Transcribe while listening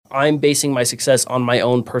I'm basing my success on my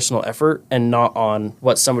own personal effort and not on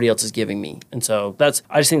what somebody else is giving me. And so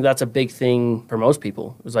I just think that's a big thing for most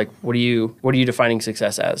people. It's like, what are you defining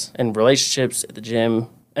success as? In relationships, at the gym.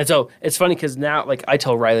 And so it's funny because now, like, I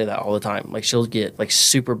tell Riley that all the time. Like, she'll get, like,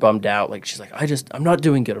 super bummed out. Like, she's like, I'm not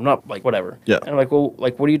doing good. I'm not, like, whatever. Yeah. And I'm like, well,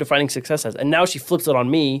 like, what are you defining success as? And now she flips it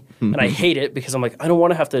on me, and I hate it because I'm like, I don't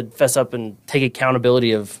want to have to fess up and take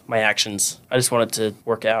accountability of my actions. I just want it to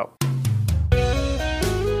work out.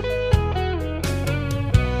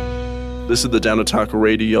 This is the Down to Talk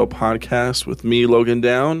Radio podcast with me, Logan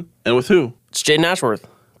Down, and with who? It's Jaden Ashworth.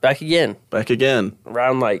 Back again. Back again.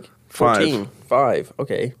 Around, like, 14. 5.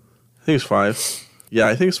 Okay. I think it's 5. Yeah,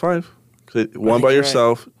 I think it's 5. One by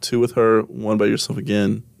yourself, right. 2 with her, 1 by yourself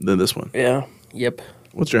again, then this one. Yeah. Yep.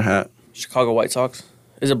 What's your hat? Chicago White Sox.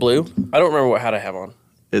 Is it blue? I don't remember what hat I have on.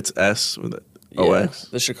 It's S with the Yeah, OX.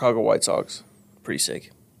 the Chicago White Sox. Pretty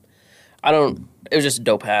sick. It was just a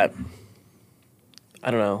dope hat.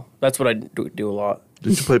 I don't know. That's what I do a lot.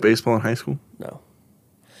 Didn't you play baseball in high school?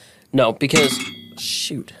 No, because...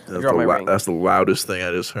 Shoot. That's the loudest thing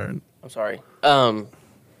I just heard. I'm sorry.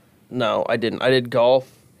 No, I didn't. I did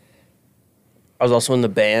golf. I was also in the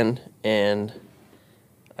band, and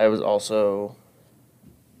I was also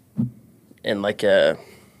in like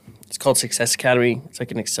it's called Success Academy. It's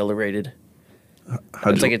like an accelerated.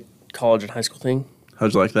 It's like a college and high school thing.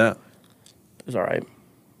 How'd you like that? It was all right.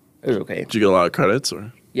 It was okay. Did you get a lot of credits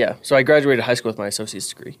or? Yeah. So I graduated high school with my associate's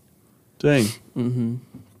degree. Dang. Mm-hmm.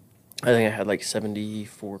 I think I had like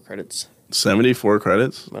 74 credits. 74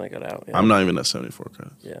 credits? When I got out. Yeah. I'm not even at 74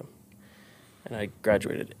 credits. Yeah. And I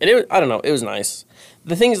graduated. And it was, I don't know, it was nice.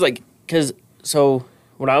 The thing is, like, so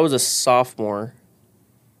when I was a sophomore,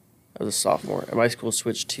 and my school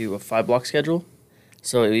switched to a 5-block schedule.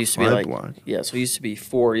 So it used to be like, 5-block? Yeah, so it used to be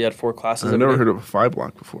 4, you had 4 classes. I've never heard of a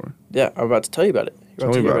 5-block before. Yeah, I'm about to tell you about it. Tell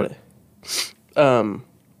me about it.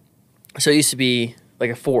 So it used to be like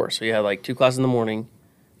a 4. So you had like 2 classes in the morning,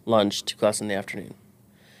 lunch, 2 classes in the afternoon.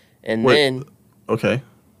 And then... Okay.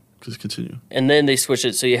 Just continue. And then they switched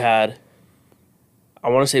it so you had, I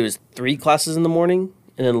want to say it was 3 classes in the morning,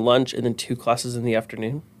 and then lunch, and then 2 classes in the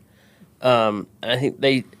afternoon. And I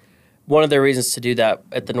think one of their reasons to do that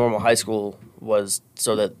at the normal high school was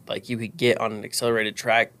so that like you could get on an accelerated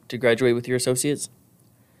track to graduate with your associates.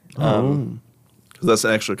 Because that's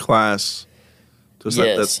an extra class. Just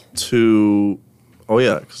yes. That's 2... Oh,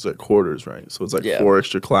 yeah, because it's quarters, right? So it's like 4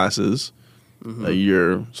 extra classes a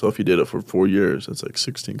year. So if you did it for 4 years, that's like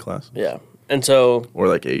 16 classes. Yeah. And so... Or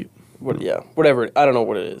like 8. Whatever. I don't know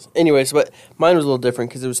what it is. Anyways, but mine was a little different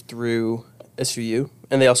because it was through SVU,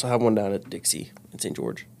 and they also have one down at Dixie in St.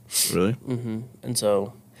 George. Really? Mm-hmm. And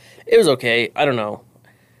so it was okay. I don't know.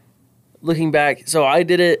 Looking back, so I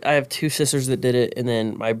did it. I have 2 sisters that did it, and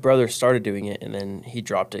then my brother started doing it, and then he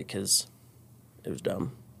dropped it because it was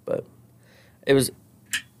dumb. But it was,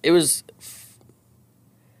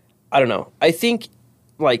 I don't know. I think,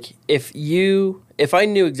 like, if I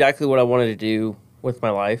knew exactly what I wanted to do with my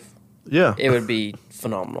life, yeah, it would be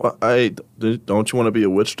phenomenal. Don't you want to be a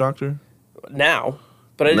witch doctor? Now.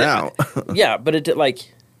 But yeah, but it did,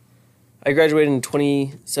 like, I graduated in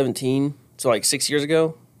 2017, so, like, 6 years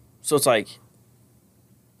ago. So it's like,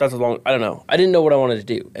 that's a long, I don't know. I didn't know what I wanted to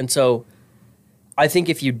do. And so I think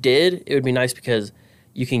if you did, it would be nice because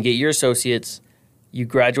you can get your associates, you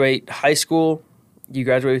graduate high school, you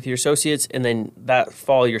graduate with your associates, and then that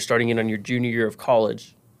fall you're starting in on your junior year of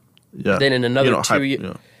college. Yeah. Then in another 2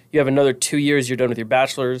 years, you have another 2 years, you're done with your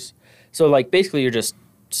bachelor's. So, like, basically you're just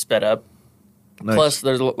sped up. Nice. Plus,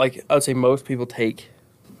 there's, like, I would say most people take,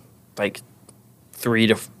 like, 3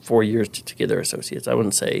 to 4 years to get their associates. I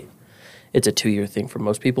wouldn't say it's a 2-year thing for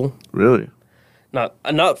most people. Really?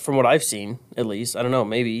 Not from what I've seen, at least. I don't know.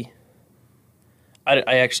 Maybe. I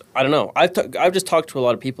don't know. I've just talked to a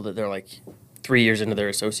lot of people that they're like 3 years into their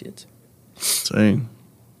associates. Dang.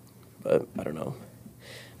 But I don't know.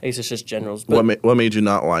 I guess it's just generals. But, what made you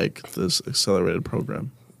not like this accelerated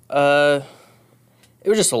program? It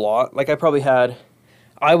was just a lot. Like I probably had,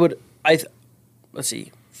 let's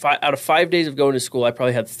see. Out of 5 days of going to school, I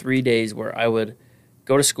probably had 3 days where I would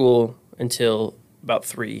go to school until about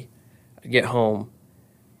 3. I'd get home.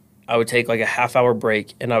 I would take like a half-hour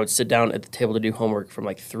break, and I would sit down at the table to do homework from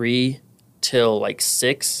like 3 till like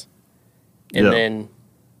 6. And then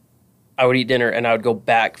I would eat dinner, and I would go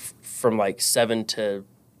back from like 7 to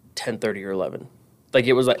 10:30 or 11. Like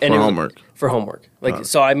it was like... For homework. Like,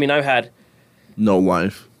 so I mean, I've had... No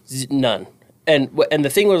life. None. And the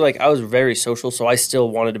thing was, like, I was very social, so I still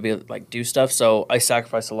wanted to be like do stuff. So I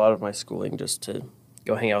sacrificed a lot of my schooling just to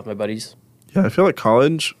go hang out with my buddies. Yeah, I feel like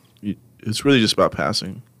college, it's really just about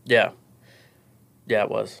passing. Yeah, Yeah, it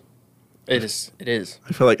was. It is.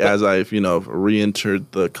 I feel like as I've,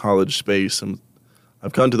 re-entered the college space, and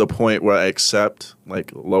I've come to the point where I accept,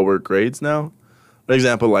 like, lower grades now. For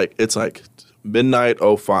example, like, it's, like, midnight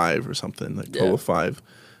 05 or something, like, 12:05.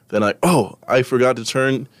 Then, like, oh, I forgot to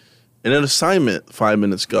turn in an assignment 5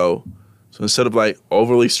 minutes ago. So instead of, like,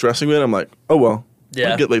 overly stressing it, I'm like, oh, well.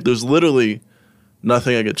 Yeah. There's literally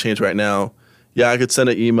nothing I could change right now. Yeah, I could send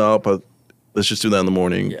an email, but let's just do that in the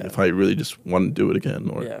morning if I really just want to do it again.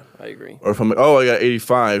 Or, yeah, I agree. Or if I'm like, oh, I got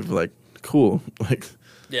 85, like, cool. Like,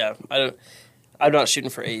 yeah, I'm not shooting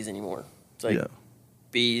for A's anymore. It's like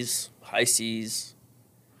B's, high C's.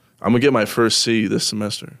 I'm going to get my first C this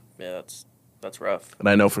semester. Yeah, that's rough. And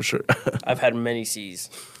I know for sure. I've had many C's.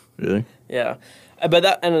 Really? Yeah. But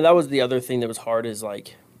that was the other thing that was hard is,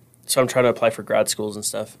 like, so I'm trying to apply for grad schools and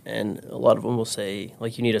stuff, and a lot of them will say,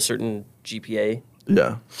 like, you need a certain GPA.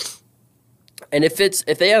 Yeah. And if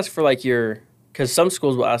they ask for, like, because some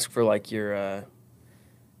schools will ask for, like, your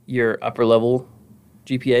upper level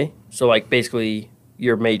GPA. So, like, basically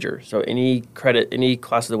your major. So any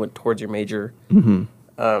classes that went towards your major, the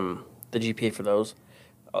GPA for those.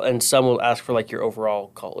 And some will ask for, like, your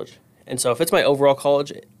overall college. And so if it's my overall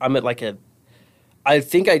college, I'm at, like, I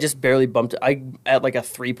think I just barely bumped it. I'm at, like, a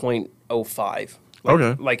 3.05.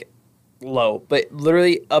 Okay. Like, low. But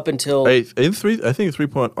literally up until... I think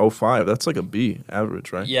 3.05. That's like a B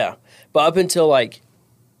average, right? Yeah. But up until, like,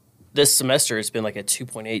 this semester, it's been, like, a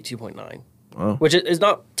 2.8, 2.9. Wow. Which is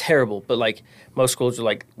not terrible. But, like, most schools are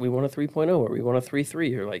like, we want a 3.0 or we want a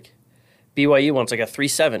 3.3. Or, like, BYU wants, like, a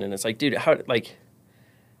 3.7. And it's like, dude, how... Like,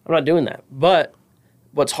 I'm not doing that. But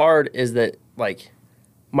what's hard is that, like...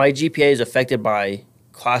 My GPA is affected by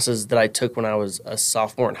classes that I took when I was a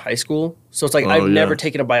sophomore in high school. So it's like I've never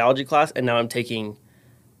taken a biology class, and now I'm taking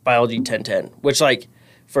biology 1010, which, like,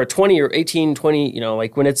 for a 20 or 18, 20,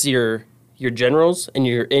 like, when it's your generals and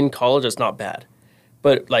you're in college, it's not bad.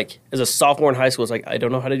 But, like, as a sophomore in high school, it's like I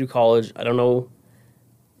don't know how to do college. I don't know,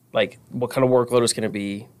 like, what kind of workload it's going to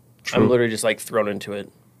be. True. I'm literally just, like, thrown into it.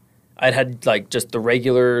 I'd had, like, just the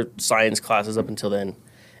regular science classes up until then.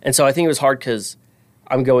 And so I think it was hard because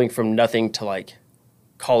I'm going from nothing to, like,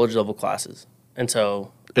 college level classes. And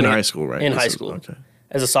so in high school, right? In high school. Okay.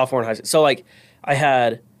 As a sophomore in high school. So, like, I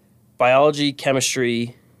had biology,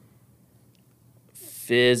 chemistry,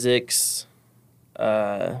 physics,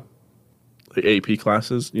 like AP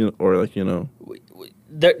classes, or like,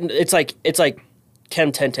 it's like Chem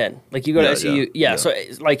 1010. Like, you go to SU, so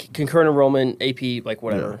it's like concurrent enrollment, AP, like,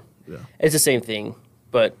 whatever. Yeah. It's the same thing,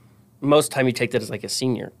 but most of the time you take that as, like, a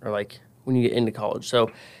senior or, like, when you get into college.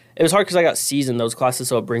 So it was hard because I got C's in those classes,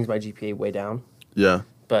 so it brings my GPA way down. Yeah.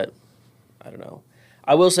 But I don't know.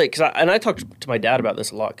 I will say, I talked to my dad about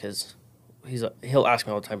this a lot because he'll ask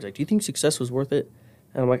me all the time, he's like, do you think success was worth it?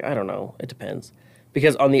 And I'm like, I don't know. It depends.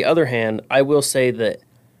 Because on the other hand, I will say that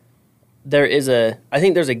I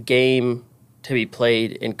think there's a game to be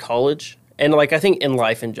played in college. And, like, I think in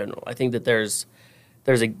life in general, I think that there's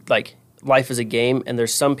a, like, life is a game, and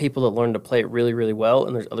there's some people that learn to play it really, really well,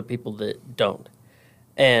 and there's other people that don't.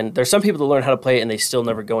 And there's some people that learn how to play it, and they still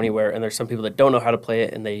never go anywhere, and there's some people that don't know how to play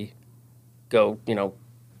it, and they go,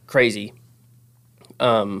 crazy.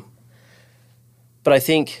 But I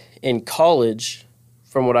think in college,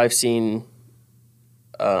 from what I've seen,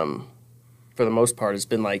 for the most part, it's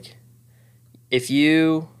been like, I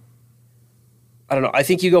don't know, I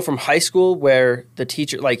think you go from high school where the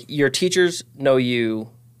teacher, like, your teachers know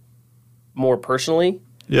you more personally.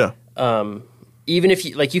 Yeah. Even if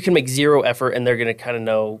you can make zero effort and they're going to kind of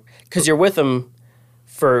know because you're with them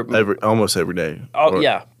for almost every day. Oh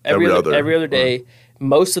yeah, every other day.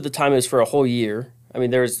 Most of the time is for a whole year. I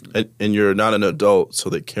mean, and you're not an adult, so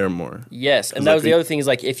they care more. Yes, and that was the other thing is,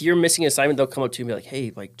 like, if you're missing an assignment, they'll come up to you and be like,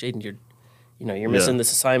 "Hey, like, Jaden, you're missing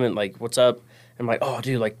this assignment. Like, what's up?" And I'm like, "Oh,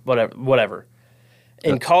 dude, like, whatever."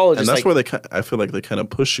 In college, and that's where I feel like they kind of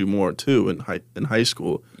push you more too in high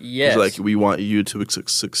school. Yes, it's like we want you to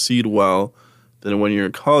succeed well. Then when you're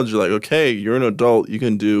in college, you're like, okay, you're an adult, you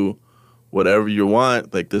can do whatever you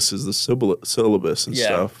want. Like, this is the syllabus and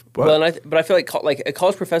stuff. But I feel like a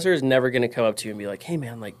college professor is never going to come up to you and be like, hey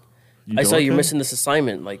man, like, I saw you're missing this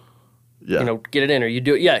assignment. Like, get it in, or you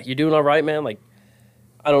do it. Yeah, you're doing all right, man. Like,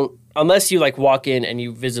 I don't unless you, like, walk in and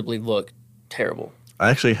you visibly look terrible. I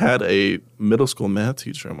actually had a middle school math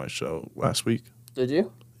teacher on my show last week. Did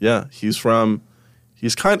you? Yeah,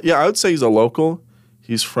 I would say he's a local.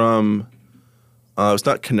 He's from, it's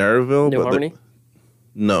not Canaryville. New Harmony?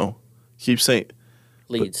 No. Keep saying.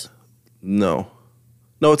 Leeds. No,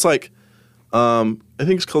 it's like, I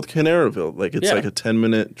think it's called Canaryville. Like, it's like a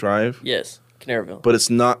 10-minute drive. Yes, Canaryville. But it's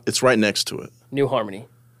not, it's right next to it. New Harmony.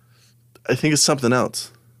 I think it's something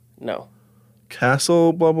else. No.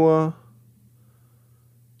 Castle, blah, blah.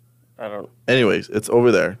 I don't. Anyways, it's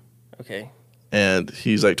over there. Okay. And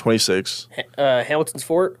he's like 26. Hamilton's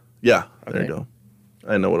Fort? Yeah, Okay. there you go.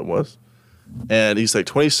 I know what it was. And he's like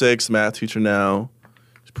 26, math teacher now.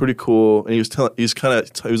 He's pretty cool. And he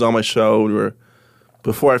was on my show.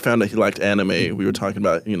 Before I found out he liked anime, we were talking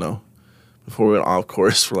about, before we went off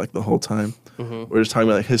course for like the whole time. Mm-hmm. We were just talking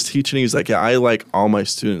about like his teaching. He's like, yeah, I like all my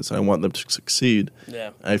students. And I want them to succeed. Yeah.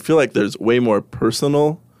 And I feel like there's way more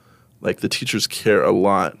personal. Like the teachers care a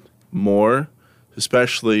lot more,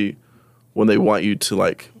 especially when they want you to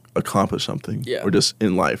like accomplish something, or just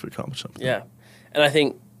in life accomplish something. Yeah, and I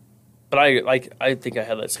think I think I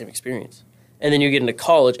had that same experience. And then you get into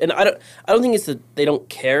college, and I don't think it's that they don't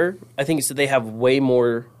care. I think it's that they have way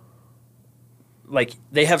more. Like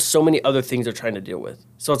they have so many other things they're trying to deal with.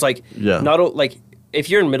 So it's like not like if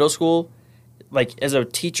you're in middle school, like as a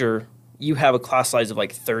teacher, you have a class size of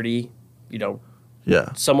like 30,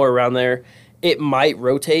 somewhere around there. It might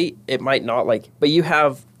rotate, it might not, but you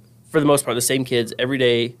have, for the most part, the same kids every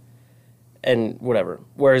day and whatever.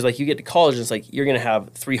 Whereas, you get to college, and it's like you're going to have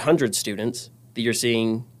 300 students that you're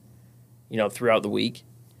seeing, throughout the week.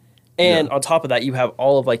 And on top of that, you have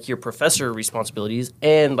all of, your professor responsibilities.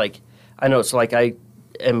 And, I know, so, I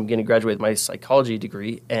am going to graduate with my psychology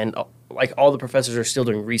degree, and, all the professors are still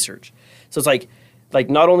doing research. So it's like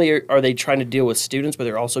not only are they trying to deal with students, but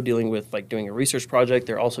they're also dealing with doing a research project.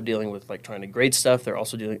 They're also dealing with trying to grade stuff. They're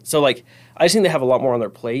also so I just think they have a lot more on their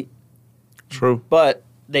plate. True. But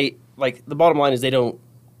they the bottom line is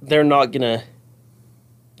they're not gonna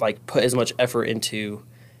put as much effort into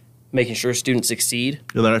making sure students succeed.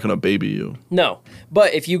 Yeah, they're not gonna baby you. No,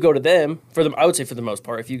 but if you go to them I would say for the most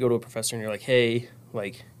part, if you go to a professor and you're like, hey,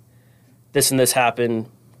 this and this happened,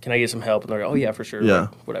 can I get some help? And they're like, oh yeah, for sure. Yeah.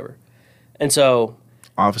 Whatever. And so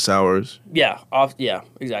office hours. Yeah,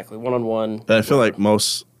 exactly. One-on-one. And I feel like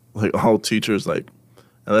most, all teachers,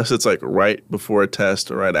 unless it's right before a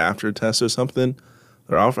test or right after a test or something,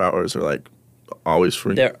 their off hours are always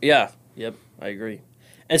free. Yep, I agree.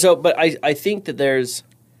 And so, but I think that there's,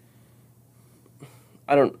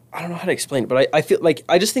 I don't know how to explain it, but I feel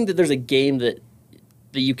I just think that there's a game that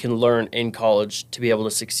you can learn in college to be able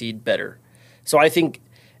to succeed better. So I think.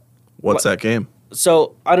 What's that game?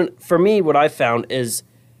 So for me, what I found is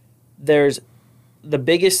the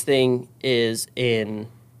biggest thing is in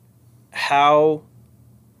how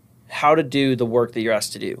to do the work that you're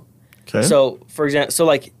asked to do. Okay. So for example,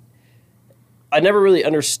 I never really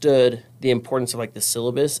understood the importance of the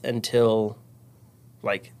syllabus until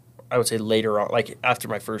I would say later on, after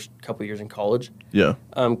my first couple years in college. Yeah.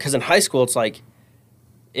 Because in high school, it's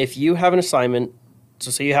if you have an assignment,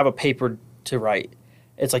 so say you have a paper to write.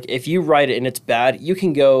 It's if you write it and it's bad, you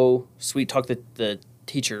can go sweet talk the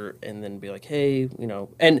teacher and then be like, hey,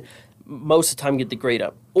 and most of the time get the grade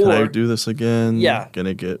up. Or, can I do this again? Yeah.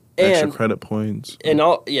 Gonna get extra credit points. And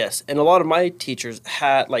a lot of my teachers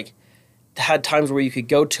had times where you could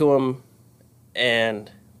go to them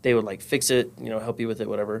and they would fix it, help you with it,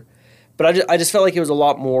 whatever. But I just felt like it was a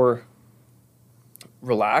lot more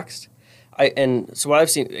relaxed. So what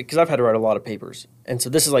I've seen, because I've had to write a lot of papers, and so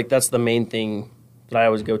this is that's the main thing that I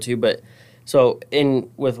always go to. But so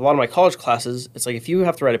with a lot of my college classes, it's if you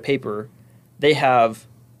have to write a paper, they have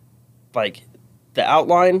the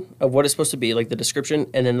outline of what it's supposed to be, the description,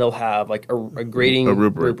 and then they'll have a grading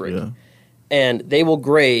rubric. Yeah. And they will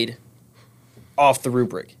grade off the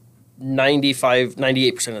rubric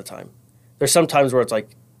 98% of the time. There's some times where it's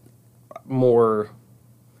more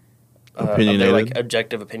opinionated, their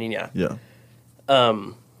objective opinion, yeah. Yeah.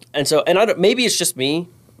 And so, maybe it's just me.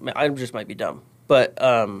 I just might be dumb. But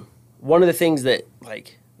one of the things that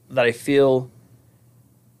I feel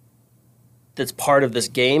that's part of this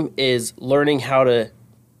game is learning how to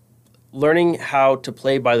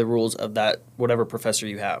play by the rules of that whatever professor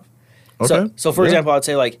you have. Okay. So for example, I'd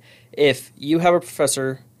say if you have a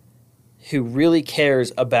professor who really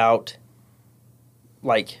cares about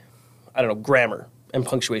grammar and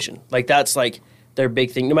punctuation, that's their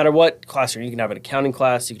big thing. No matter what classroom, you can have an accounting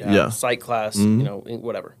class, you can have a psych class,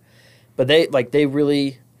 whatever. But they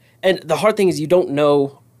really, and the hard thing is you don't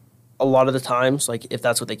know a lot of the times if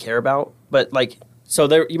that's what they care about. But so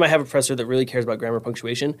there you might have a professor that really cares about grammar and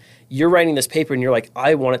punctuation. You're writing this paper and you're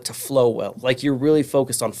I want it to flow well. You're really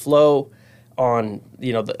focused on flow, on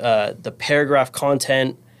the paragraph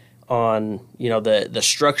content, on the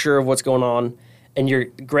structure of what's going on, and your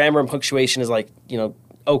grammar and punctuation is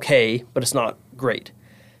okay, but it's not great.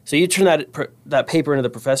 So you turn that paper into the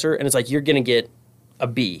professor, and it's you're going to get a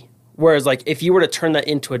B. Whereas if you were to turn that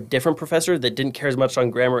into a different professor that didn't care as much on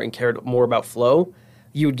grammar and cared more about flow,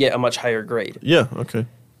 you would get a much higher grade. Yeah, okay.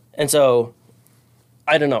 And so,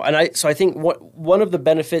 I don't know. And I think one of the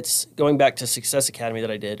benefits, going back to Success Academy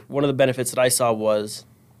that I did, one of the benefits that I saw was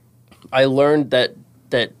I learned that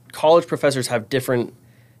college professors have different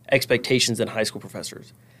expectations than high school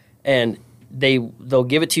professors. And they'll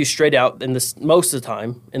give it to you straight out, and this most of the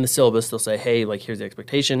time in the syllabus they'll say, hey, like, here's the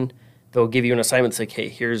expectation. They'll give you an assignment that's like, hey,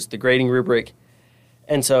 here's the grading rubric.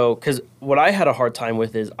 And so, because what I had a hard time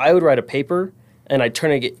with is I would write a paper and I'd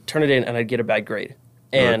turn it in and I'd get a bad grade.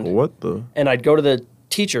 And like, what the? And I'd go to the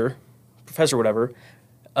teacher, professor, whatever,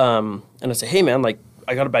 and I'd say, hey man, like,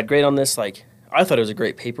 I got a bad grade on this. Like, I thought it was a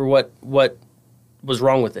great paper. What was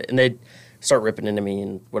wrong with it? And they'd start ripping into me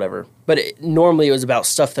and whatever. But normally it was about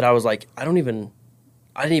stuff that I was like, I didn't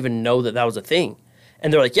even know that was a thing.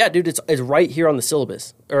 And they're like, yeah, dude, it's right here on the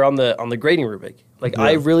syllabus or on the grading rubric. Like,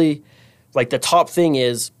 I really, like, the top thing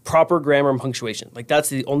is proper grammar and punctuation. Like, that's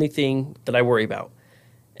the only thing that I worry about.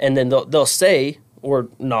 And then they'll say, or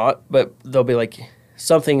not, but they'll be like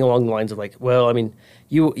something along the lines of like, well, I mean,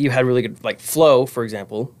 you had really good, like, flow, for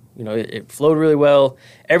example. You know, it flowed really well.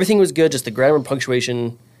 Everything was good, just the grammar and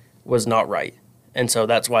punctuation was not right. And so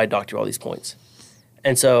that's why I docked you all these points.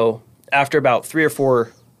 And so after about 3 or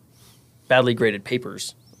 4 badly graded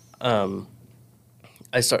papers, my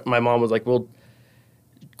mom was like, well,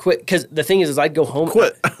 quit. Because the thing is I'd go home.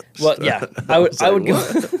 Quit. Well, yeah. I would go.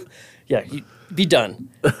 Yeah, be done.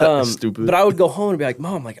 Stupid. But I would go home and be like,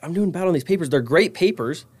 Mom, like, I'm doing bad on these papers. They're great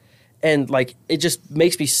papers. And, like, it just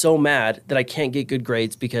makes me so mad that I can't get good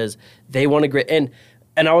grades because they want to grade.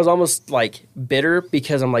 And I was almost, like, bitter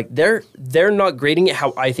because I'm like, they're not grading it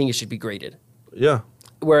how I think it should be graded. Yeah.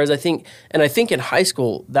 Whereas I think in high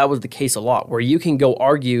school, that was the case a lot, where you can go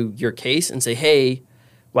argue your case and say, hey,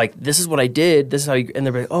 like, this is what I did. This is how you, and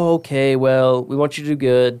they're like, oh, okay, well, we want you to do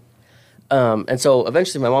good. And so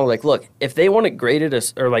eventually my mom was like, look, if they want it graded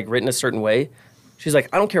or like written a certain way, she's like,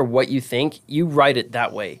 I don't care what you think, you write it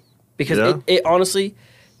that way. Because it honestly,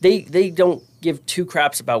 they don't give 2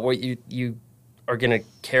 craps about what you are going to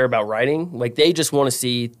care about writing. Like, they just want to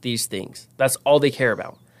see these things. That's all they care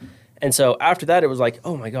about. And so after that, it was like,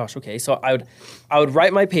 oh my gosh, okay. So I would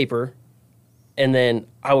write my paper, and then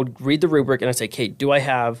I would read the rubric, and I'd say, Kate, do I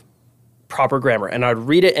have proper grammar? And I would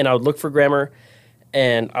read it, and I would look for grammar,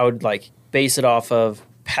 and I would, like, base it off of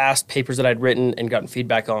past papers that I'd written and gotten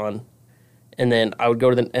feedback on. And then I would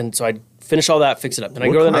go to and so I'd finish all that, fix it up. Then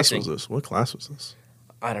I'd go to the next thing. What class was this?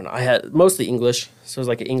 I don't know. I had mostly English. So it was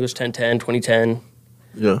like an English 1010, 2010.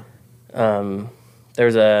 Yeah.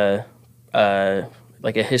 There's a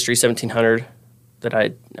history 1700 that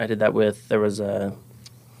I did that with. There was I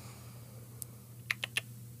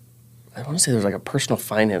want to say there was like a personal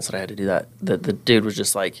finance that I had to do that. The dude was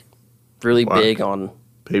just like really big on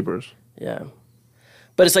papers. Yeah.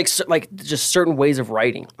 But it's like just certain ways of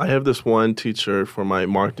writing. I have this one teacher for my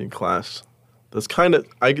marketing class that's kind of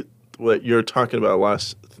what you're talking about, a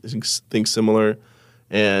lot of things similar,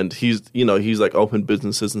 and he's like open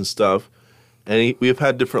businesses and stuff, and we've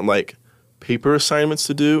had different like paper assignments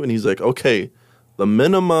to do, and he's like, okay, the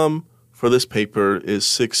minimum for this paper is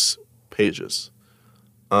 6 pages.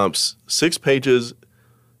 6 pages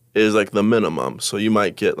is like the minimum, so you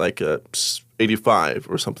might get like a 85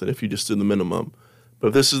 or something if you just do the minimum. But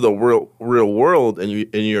if this is the real world and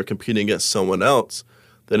you're competing against someone else,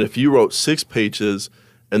 then if you wrote 6 pages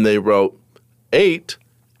and they wrote 8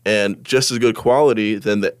 and just as good quality,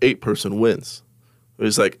 then the 8 person wins.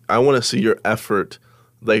 It's like, I want to see your effort,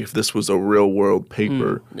 like if this was a real world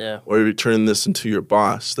paper, or if you turn this into your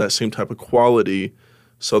boss, that same type of quality.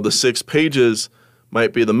 So the 6 pages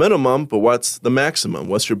might be the minimum, but what's the maximum?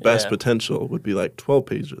 What's your best potential? Would be like 12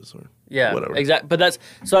 pages or whatever. Exactly. But that's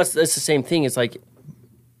the same thing. It's like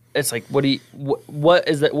what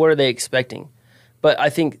are they expecting? But I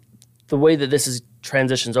think the way that this is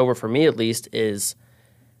transitions over for me at least is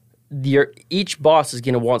each boss is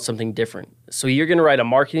going to want something different. So you're going to write a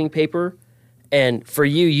marketing paper, and for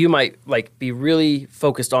you might like be really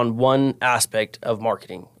focused on one aspect of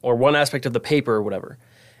marketing or one aspect of the paper or whatever.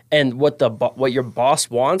 And what your boss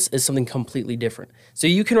wants is something completely different. So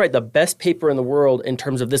you can write the best paper in the world in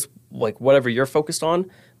terms of this, like whatever you're focused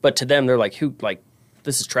on, but to them they're like,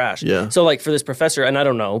 this is trash. Yeah. So like for this professor, and I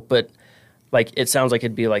don't know, but like it sounds like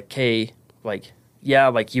it'd be like, hey, like, yeah,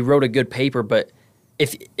 like you wrote a good paper, but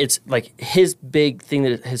if it's like his big thing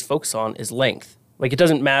that his focus on is length. Like it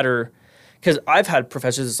doesn't matter, because I've had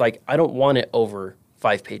professors that's like, I don't want it over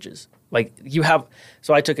 5 pages. Like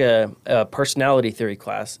so I took a personality theory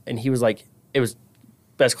class, and he was like, it was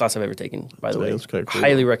best class I've ever taken, by the way. That's kind of cool.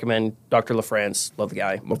 Highly recommend Dr. LaFrance. Love the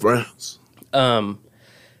guy. LaFrance.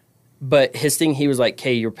 But his thing, he was like,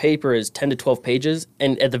 "Okay, your paper is 10 to 12 pages."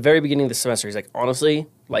 And at the very beginning of the semester, he's like, "Honestly,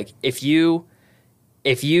 like if you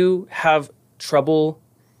have trouble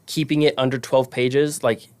keeping it under 12 pages,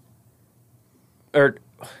 like, or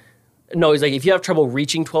no, he's like, if you have trouble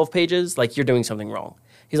reaching 12 pages, like you're doing something wrong."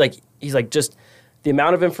 He's like, just the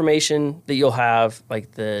amount of information that you'll have,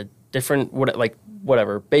 like the different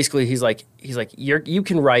whatever. Basically, he's like, you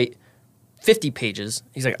can write 50 pages.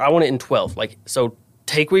 He's like, I want it in 12. Like, so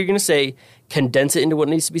take what you're going to say, condense it into what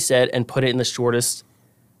needs to be said, and put it in the shortest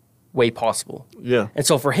way possible. Yeah. And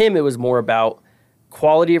so for him, it was more about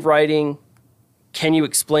quality of writing. Can you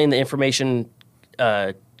explain the information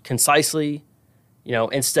concisely?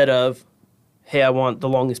 Instead of, hey, I want the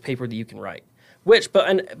longest paper that you can write. But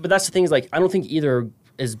that's the thing is, like, I don't think either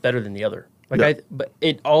is better than the other. But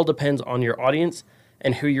it all depends on your audience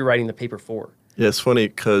and who you're writing the paper for. Yeah, it's funny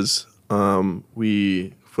because for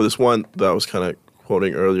this one that I was kind of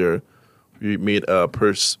quoting earlier, we made a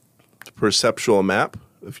perceptual map.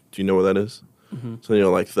 Do you know what that is? Mm-hmm. So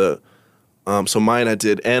so mine, I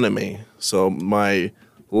did anime. So my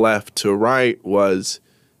left to right was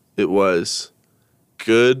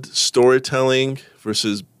good storytelling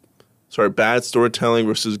bad storytelling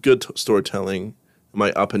versus good storytelling.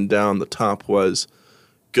 My up and down the top was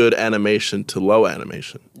good animation to low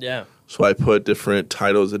animation. Yeah. So I put different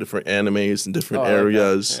titles of different animes in different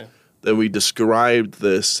areas. Yeah. Then we described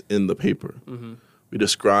this in the paper. Mm-hmm. We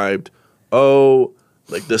described,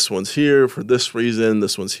 like this one's here for this reason,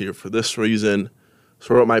 this one's here for this reason.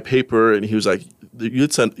 So I wrote my paper, and he was like,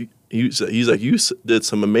 he's like, you did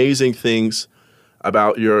some amazing things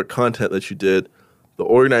about your content that you did. The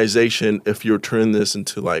organization, if you were turning this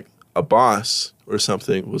into like a boss or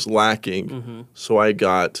something, was lacking. Mm-hmm. So I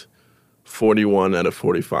got 41 out of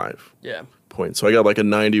 45 points. So I got like a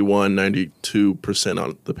 91, 92%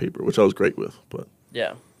 on the paper, which I was great with. But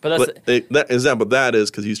yeah, but that is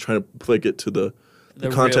because he's trying to plug it to the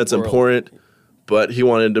content's important, but he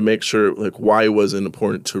wanted to make sure like why was it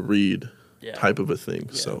important to read type of a thing.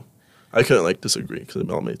 Yeah. So I couldn't like disagree because it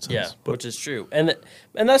all made sense. Yeah, which is true, and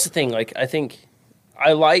that's the thing. Like I think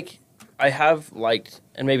I have liked,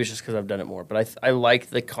 and maybe it's just because I've done it more, but I like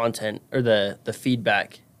the content or the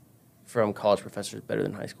feedback from college professors better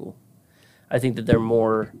than high school. I think that they're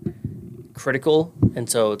more critical, and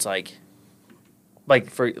so it's like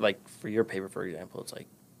for your paper, for example, it's like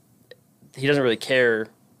he doesn't really care.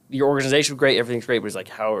 Your organization's great, everything's great, but he's like,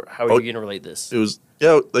 how are you going to relate this? It was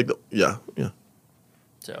yeah.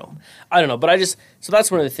 So I don't know, but so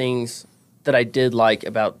that's one of the things that I did like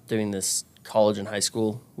about doing this college and high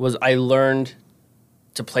school was I learned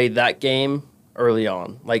to play that game early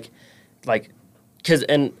on, and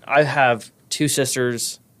I have two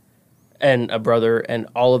sisters and a brother, and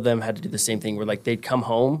all of them had to do the same thing where like they'd come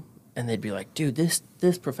home and they'd be like, dude, this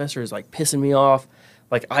professor is like pissing me off.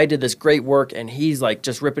 Like I did this great work and he's like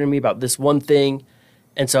just ripping at me about this one thing.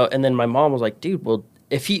 And then my mom was like, dude, well,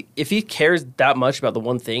 if he cares that much about the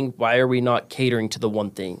one thing, why are we not catering to the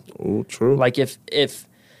one thing? Oh, true. Like but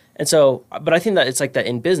I think that it's like that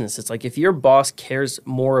in business. It's like if your boss cares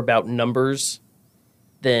more about numbers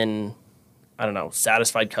than, I don't know,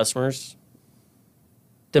 satisfied customers,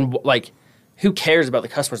 then like who cares about the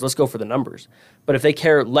customers? Let's go for the numbers. But if they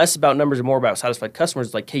care less about numbers and more about satisfied customers,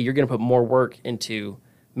 it's like, hey, you're going to put more work into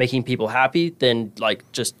making people happy than like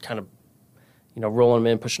just kind of, rolling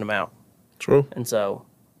them in, pushing them out. True. And so,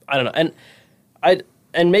 I don't know.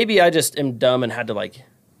 And maybe I just am dumb and had to like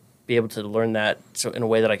be able to learn that so in a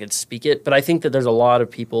way that I could speak it. But I think that there's a lot of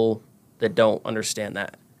people that don't understand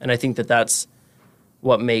that. And I think that that's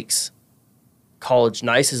what makes college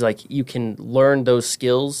nice is like you can learn those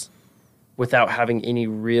skills without having any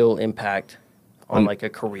real impact on like a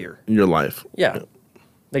career. In your life. Yeah.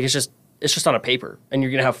 Like it's just on a paper, and you're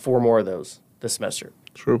going to have 4 more of those this semester.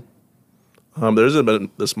 True. There's been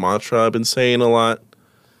this mantra I've been saying a lot.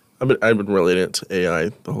 I've been relating it to AI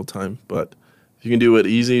the whole time, but if you can do it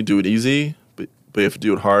easy, do it easy. But if you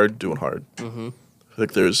do it hard, do it hard. Mm-hmm.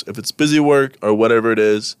 Like if it's busy work or whatever it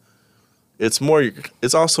is, it's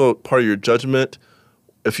also part of your judgment.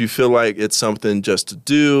 If you feel like it's something just to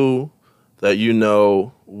do that you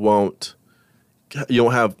won't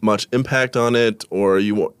have much impact on it, or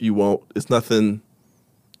you won't. It's nothing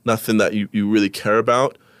that you really care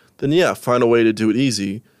about. Then yeah, find a way to do it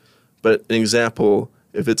easy. But an example,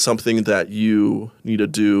 if it's something that you need to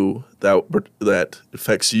do that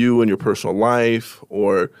affects you and your personal life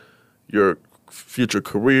or your future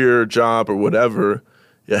career, job, or whatever,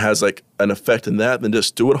 it has like an effect in that, then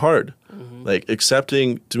just do it hard. Mm-hmm. Like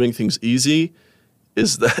accepting doing things easy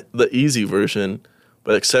is the easy version,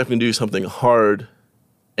 but accepting to do something hard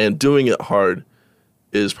and doing it hard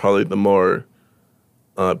is probably the more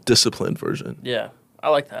disciplined version. Yeah, I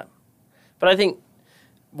like that. But I think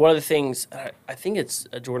one of the things, I think it's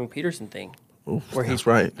a Jordan Peterson thing. Oof, Where that's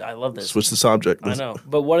right. I love this. Switch the subject. I know.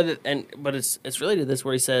 But it's related to this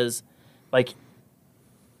where he says, like,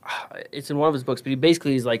 it's in one of his books, but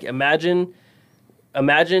he's like, imagine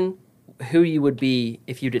who you would be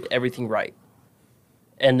if you did everything right.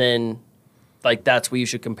 And then, like, that's what you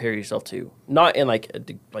should compare yourself to. Not in, like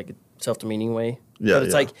a self-demeaning way. Yeah, but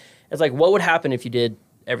it's like, what would happen if you did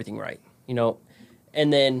everything right, you know?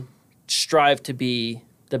 And then strive to be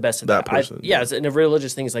the best of that person. It's in a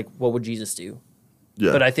religious thing. It's like, what would Jesus do?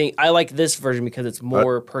 Yeah. But I think I like this version because it's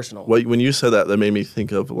more personal. Well, when you said that made me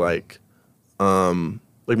think of like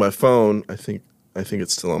my phone. I think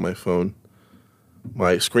it's still on my phone.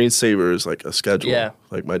 My screensaver is like a schedule. Yeah.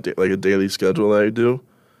 Like like a daily schedule that I do.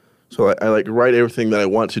 So I like write everything that I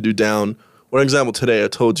want to do down. For example, today I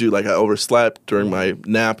told you like I overslept during my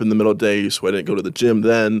nap in the middle of the day, so I didn't go to the gym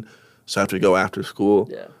then. So I have to go after school.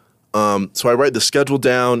 Yeah. So I write the schedule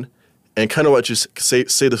down, and kind of what you say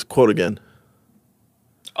this quote again.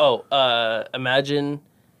 Oh, imagine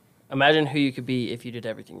who you could be if you did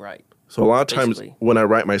everything right. So a lot of times when I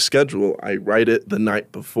write my schedule, I write it the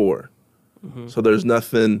night before. Mm-hmm. So there's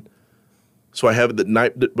nothing. So I have it the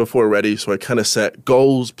night before ready. So I kind of set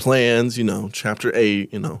goals, plans, chapter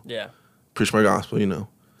 8, Yeah. Preach my gospel,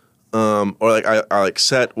 or like I like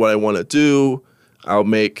set what I want to do. I'll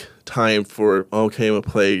make time for, okay, I'm going to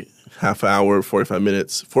play half hour, 45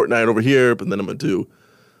 minutes, Fortnite over here, but then I'm going to do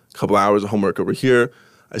a couple hours of homework over here.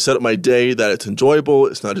 I set up my day that it's enjoyable.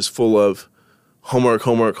 It's not just full of homework,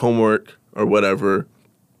 or whatever.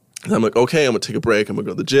 And I'm like, okay, I'm going to take a break. I'm going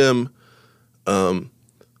to go to the gym, have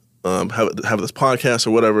this podcast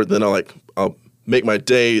or whatever. Then I'll make my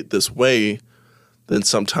day this way. Then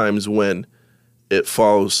sometimes when it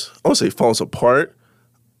falls apart,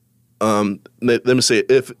 let me say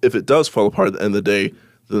if it does fall apart at the end of the day,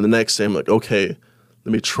 then the next day I'm like, okay,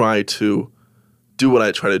 let me try to do what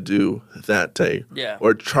I try to do that day. Yeah.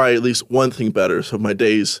 Or try at least one thing better. So my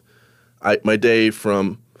day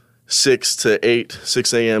from 6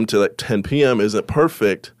 a.m. to like 10 p.m. isn't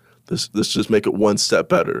perfect. Let's just make it one step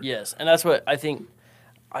better. Yes, and that's what I think.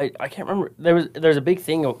 I can't remember. There's a big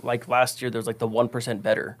thing like last year. There was like the 1%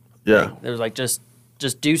 better. Yeah. Thing. There was like just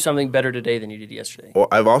do something better today than you did yesterday. Well,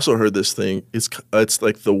 I've also heard this thing. It's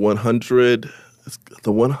like the 100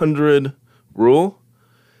 rule.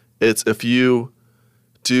 It's if you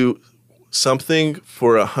do something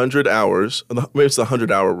for 100 hours, maybe it's the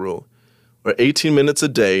 100-hour rule, or 18 minutes a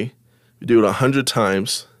day, you do it 100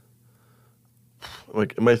 times.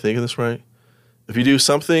 Like, am I thinking this right? If you do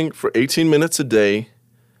something for 18 minutes a day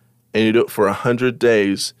and you do it for 100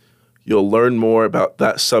 days, you'll learn more about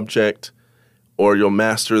that subject or you'll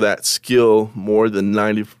master that skill more than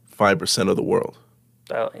 95% of the world.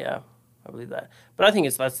 Yeah, I believe that. But I think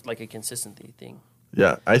that's like a consistency thing.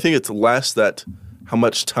 Yeah, I think it's less that how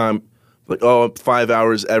much time, like, 5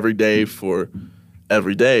 hours every day for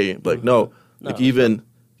every day. Like, no, even,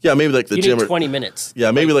 maybe like the gym. You need 20 minutes.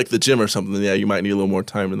 Yeah, maybe like the gym or something. Yeah, you might need a little more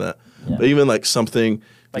time than that. Yeah. But even like something,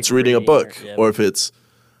 like it's reading a book, or if it's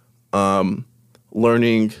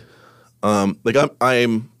learning, like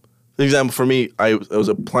I'm, for example, for me, I was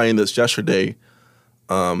applying this yesterday.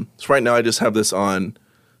 So right now I just have this on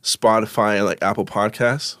Spotify and like Apple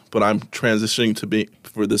Podcasts, but I'm transitioning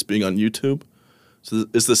for this being on YouTube. So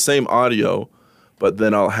it's the same audio, but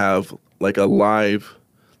then I'll have like a live.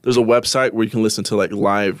 There's a website where you can listen to like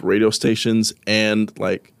live radio stations and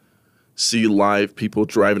like see live people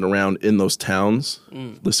driving around in those towns,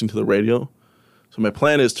 listening to the radio. So my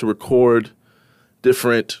plan is to record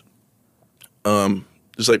different,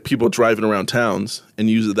 just like people driving around towns and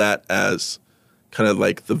use that as kind of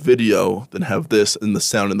like the video, then have this and the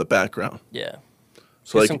sound in the background. Yeah.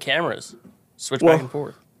 So like some cameras, switch back and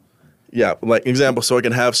forth. Yeah, like example, so I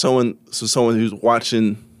can have someone who's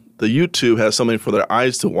watching the YouTube has something for their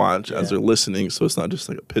eyes to watch as they're listening, so it's not just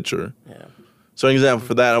like a picture. Yeah. So an example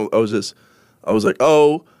for that, I was like,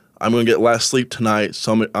 oh, I'm gonna get less sleep tonight,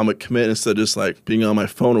 so I'm gonna commit instead of just like being on my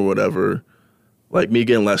phone or whatever. Like me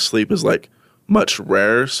getting less sleep is like much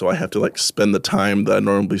rarer, so I have to like spend the time that I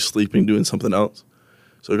normally sleeping doing something else.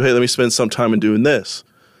 So hey, let me spend some time in doing this.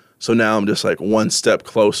 So now I'm just like one step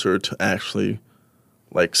closer to actually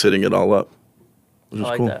like setting it all up. Which is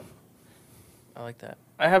cool. I like that.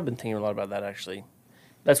 I have been thinking a lot about that actually.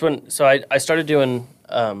 That's when I started doing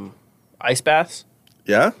ice baths.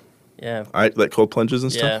 Yeah? Yeah. Like cold plunges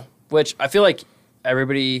and stuff? Yeah. Which I feel like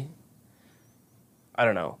everybody, I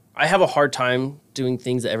don't know. I have a hard time doing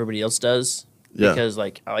things that everybody else does because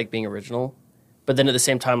like I like being original. but then at the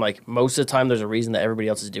same time, like most of the time, there's a reason that everybody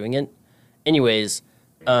else is doing it. Anyways,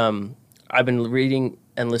 I've been reading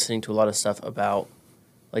and listening to a lot of stuff about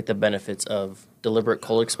like the benefits of deliberate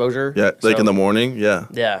cold exposure. Yeah, like in the morning. Yeah.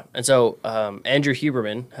 Yeah, and so Andrew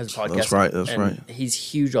Huberman has a podcast. That's right. That's and right. He's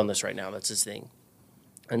huge on this right now. That's his thing.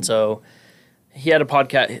 And so he had a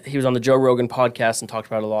podcast. He was on the Joe Rogan podcast and talked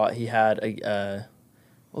about it a lot. He had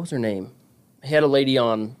what was her name? He had a lady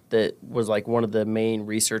on that was like one of the main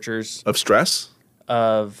researchers Of stress?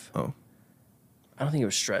 of. Oh. I don't think it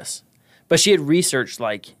was stress, but she had researched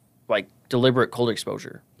like deliberate cold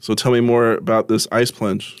exposure. So tell me more about this ice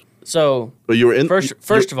plunge. So But you were in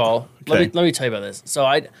first of all, okay. let me tell you about this. So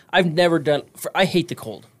I've never done. I hate the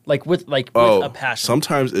cold, with a passion.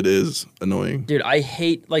 Sometimes it is annoying. Dude, I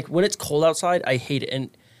hate when it's cold outside. I hate it, and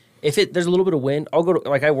if there's a little bit of wind, I'll go to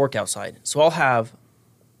I work outside, so I'll have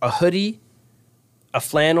a hoodie, a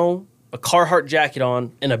flannel, a Carhartt jacket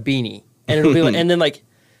on, and a beanie, and it'll be and then like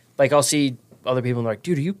I'll see other people and they're like,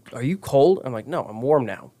 dude, are you cold? I'm like, no, I'm warm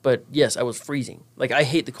now, but yes, I was freezing. Like I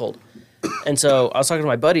hate the cold, and so I was talking to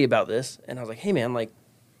my buddy about this, and I was like, hey man, we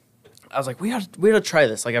gotta try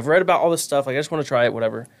this. Like I've read about all this stuff, like I just want to try it,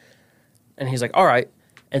 whatever. And he's like, all right.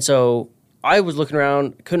 And so I was looking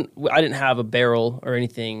around, I didn't have a barrel or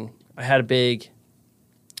anything. I had a big,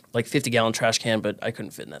 50-gallon trash can, but I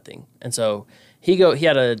couldn't fit in that thing. And so he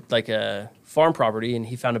had a farm property, and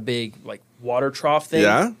he found a big water trough thing.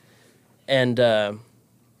 Yeah. And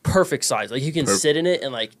perfect size. Like you can sit in it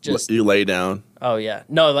and just you lay down. Oh yeah.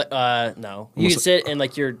 No, no. You can sit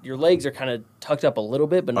and your legs are kind of tucked up a little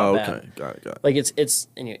bit, but not bad. Okay. Got it. Like it's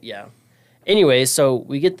yeah. Anyways, so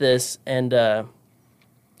we get this, and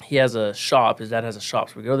he has a shop. His dad has a shop,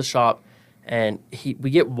 so we go to the shop, and we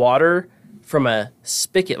get water from a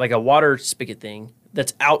spigot, like a water spigot thing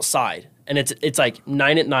that's outside, and it's like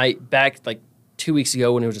 9 at night. Back 2 weeks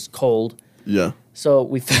ago when it was just cold. Yeah. So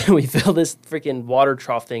we fill this freaking water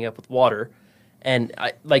trough thing up with water, and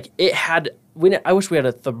I wish we had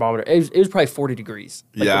a thermometer. It was probably 40 degrees.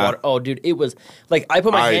 The water. Oh, dude, it was I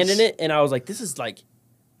put my hand in it, and I was like, this is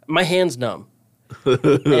my hand's numb.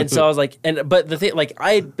 And so I was like, but the thing,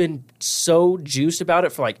 I had been so juiced about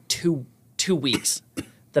it for two weeks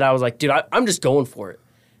that I was like, dude, I'm just going for it.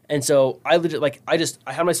 And so I legit,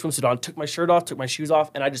 I had my swimsuit on, took my shirt off, took my shoes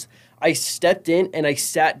off, and I stepped in and I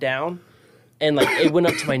sat down, and it went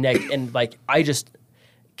up to my neck, and because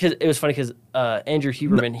it was funny because Andrew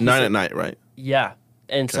Huberman. 9 at night, right? Yeah.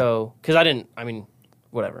 And so, because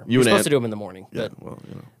whatever. You're supposed to do them in the morning. Yeah, but,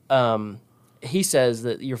 well. He says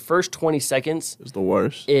that your first 20 seconds is the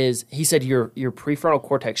worst. He said your prefrontal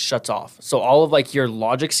cortex shuts off. So all of your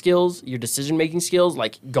logic skills, your decision making skills,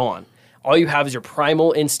 gone. All you have is your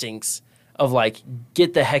primal instincts of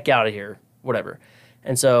get the heck out of here, whatever.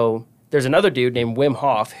 And so there's another dude named Wim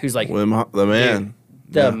Hof who's the man.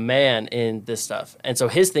 The man in this stuff. And so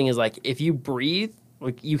his thing is if you breathe,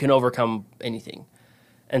 you can overcome anything.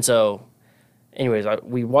 And so anyways,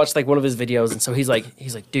 we watched one of his videos, and so he's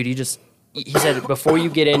like, dude, he said before you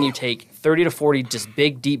get in, you take 30 to 40 just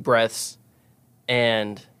big, deep breaths,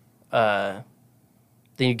 and then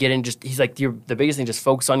you get in he's like, the biggest thing, just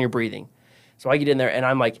focus on your breathing. So I get in there, and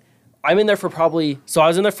I'm in there for probably, so I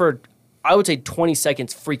was in there for, I would say 20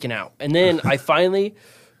 seconds freaking out. And then I finally,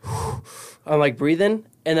 I'm breathing,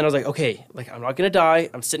 and then I was like, okay, I'm not going to die.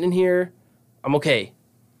 I'm sitting in here. I'm okay.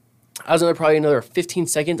 I was in there probably another 15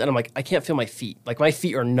 seconds, and I'm like, I can't feel my feet. My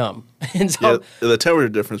feet are numb. And so the temperature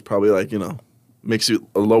difference probably makes you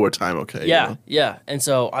a lower time okay. Yeah, yeah. And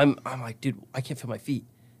so I'm like, dude, I can't feel my feet.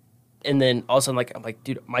 And then all of a sudden, I'm like,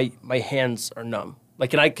 dude, my hands are numb.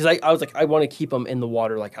 Because I was like, I want to keep them in the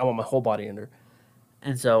water. I want my whole body under.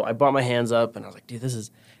 And so I brought my hands up, and I was like, dude, this is.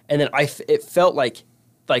 And then it felt like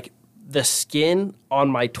the skin on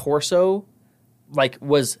my torso,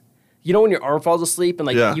 was. You know when your arm falls asleep and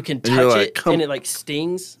you can touch it and it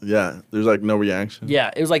stings? Yeah, there's no reaction. Yeah,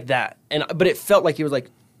 it was like that. But it felt like it was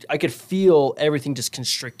I could feel everything just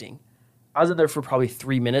constricting. I was in there for probably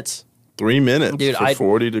 3 minutes. 3 minutes, dude, for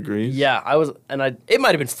 40 degrees? Yeah, I was, it might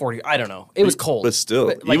have been 40. I don't know. It was cold. But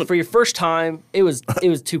still. For your first time, it was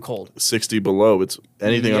too cold. 60 below, it's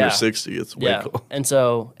anything under 60, it's way cold. And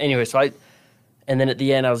so, anyway, and then at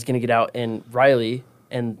the end, I was going to get out, and Riley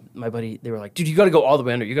and my buddy, they were like, dude, you got to go all the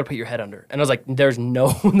way under. You got to put your head under. And I was like, there's no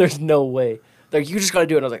way. They're like, you just got to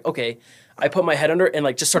do it. And I was like, okay. I put my head under and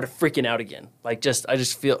just started freaking out again. I just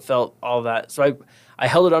felt all that. So I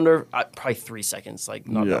held it under probably 3 seconds,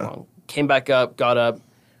 not that long. Came back up, got up.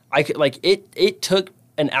 I could it took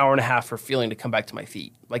an hour and a half for feeling to come back to my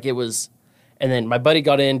feet. It was, and then my buddy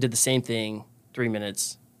got in, did the same thing, 3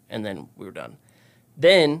 minutes, and then we were done.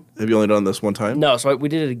 Then Have you only done this one time? no, so we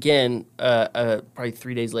did it again probably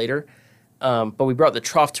 3 days later. But we brought the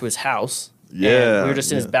trough to his house. Yeah, and we were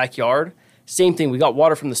just in his backyard. Same thing. We got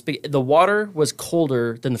water from the spigot. The water was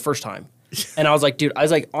colder than the first time. And I was like, dude,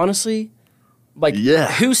 honestly, like,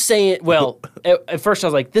 who's saying, well, at first I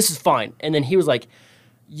was like, this is fine. And then he was like,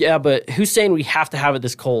 yeah, but who's saying we have to have it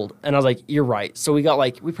this cold? And I was like, you're right. So we got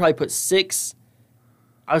we probably put 6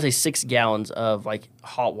 gallons of like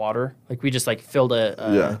hot water. Like we just like filled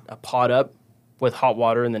a pot up with hot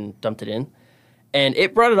water and then dumped it in. And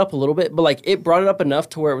it brought it up a little bit, but like it brought it up enough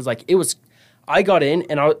to where I got in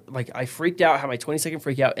and I freaked out, had my 20-second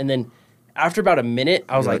freak out. And then after about a minute,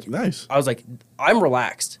 I was like, nice. I was like, I'm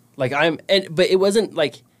relaxed. Like but it wasn't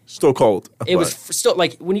like. Still cold. It was still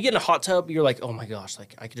like when you get in a hot tub, you're like, oh my gosh,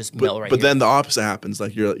 like I could just melt right But here. then the opposite happens.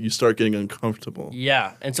 Like you start getting uncomfortable.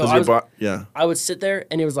 Yeah. And so I would sit there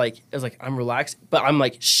and it was like I'm relaxed, but I'm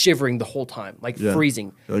like shivering the whole time, like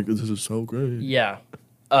freezing. You're like, this is so great. Yeah.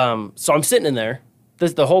 So I'm sitting in there.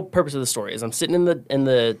 The whole purpose of the story is I'm sitting in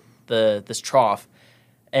this trough,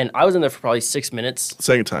 and I was in there for probably 6 minutes.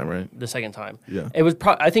 Second time, right? The second time. Yeah. It was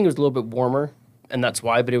I think it was a little bit warmer, and that's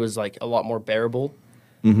why, but it was like a lot more bearable.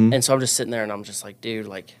 Mm-hmm. And so I'm just sitting there and I'm just like, dude,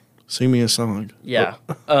 like sing me a song. Yeah.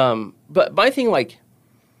 But my thing like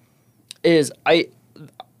is I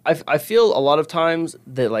feel a lot of times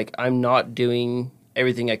that like I'm not doing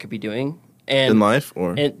everything I could be doing. And in life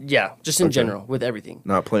or yeah, just in general with everything.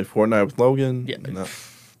 Not playing Fortnite with Logan. Yeah. No.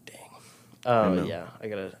 Dang. Yeah, I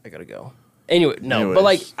gotta go. Anyway, no. But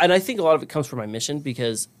like, and I think a lot of it comes from my mission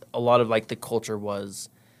because a lot of like the culture was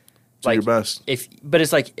do your best. But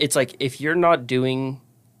it's like if you're not doing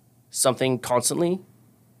something constantly,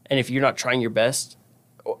 and if you're not trying your best,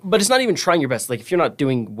 but it's not even trying your best. Like if you're not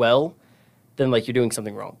doing well, then like you're doing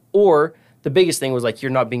something wrong. Or the biggest thing was like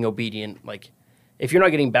you're not being obedient. Like if you're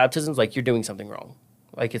not getting baptisms, like you're doing something wrong.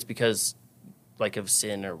 Like it's because like of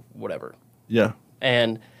sin or whatever. Yeah.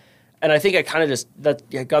 And I think I kind of just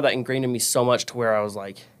got that ingrained in me so much to where I was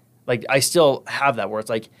like I still have that where it's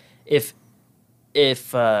like if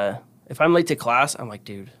I'm late to class, I'm like,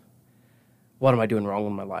 dude, what am I doing wrong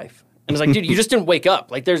with my life? And it's like, dude, you just didn't wake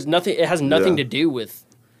up. Like there's nothing, it has nothing to do with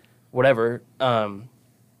whatever.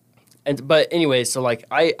 But anyway, so like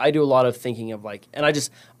I do a lot of thinking of like, and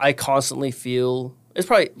I constantly feel, it's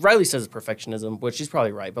probably, Riley says it's perfectionism, which she's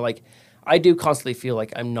probably right. But like, I do constantly feel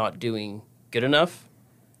like I'm not doing good enough.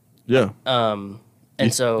 Yeah.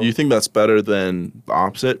 So you think that's better than the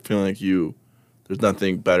opposite? Feeling like there's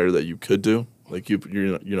nothing better that you could do? Like you're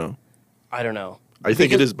I don't know. I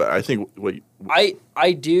think it is, but I think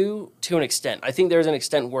I do to an extent. I think there's an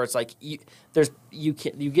extent where it's like you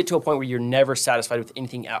get to a point where you're never satisfied with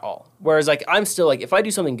anything at all. Whereas like I'm still like if I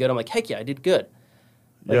do something good, I'm like heck yeah, I did good.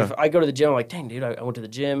 Like if I go to the gym, I'm like dang dude, I went to the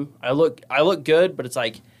gym. I look good, but it's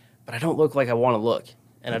like, but I don't look like I want to look,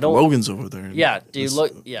 and I don't. Logan's over there. Yeah, dude,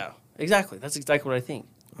 look. Yeah, exactly. That's exactly what I think.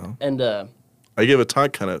 Oh. And I gave a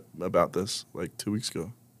talk kind of about this like 2 weeks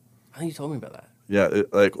ago. I think you told me about that. Yeah,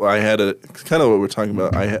 I had kind of what we're talking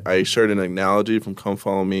about. I shared an analogy from Come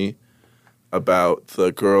Follow Me about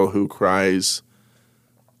the girl who cries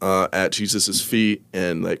at Jesus' feet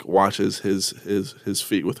and like washes his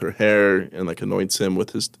feet with her hair and like anoints him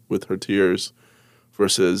with her tears,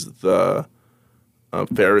 versus the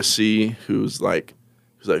Pharisee who's like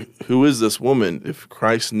who is this woman? If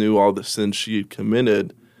Christ knew all the sins she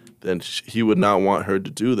committed, then he would not want her to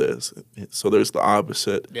do this. So there's the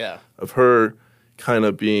opposite of her kind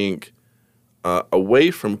of being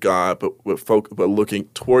away from God, but looking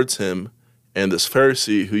towards him, and this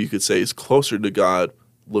Pharisee who you could say is closer to God,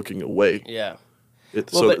 looking away. Yeah.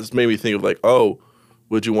 It's made me think of like, oh,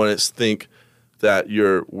 would you want to think that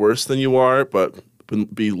you're worse than you are, but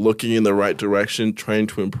be looking in the right direction, trying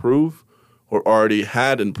to improve, or already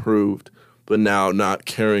had improved, but now not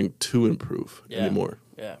caring to improve anymore?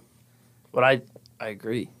 Yeah. But I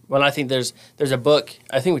agree. Well, I think there's a book,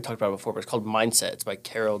 I think we talked about it before, but it's called Mindset. It's by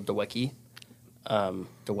Carol Dweck.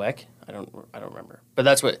 Dweck? I don't remember. But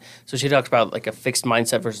that's what, so she talks about like a fixed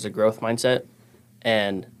mindset versus a growth mindset.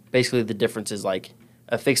 And basically the difference is like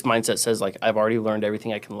a fixed mindset says like I've already learned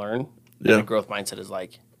everything I can learn. And a growth mindset is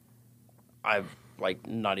like I've like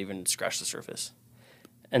not even scratched the surface.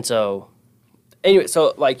 And so anyway,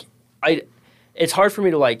 so like it's hard for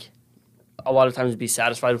me to like a lot of times be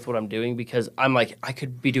satisfied with what I'm doing because I'm like I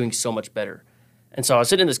could be doing so much better. And so I was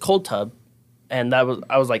sitting in this cold tub, and I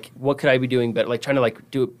was like, what could I be doing better? Like trying to like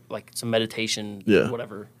do like some meditation,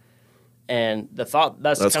 whatever. And the thought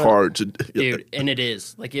that's hard to dude, and it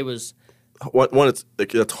is like it was. One, it's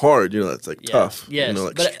like it's hard, it's like tough. Yes,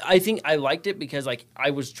 like, but I think I liked it because like I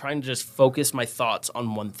was trying to just focus my thoughts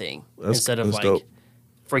on one thing instead of like dope.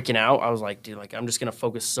 freaking out, I was like, dude, like I'm just gonna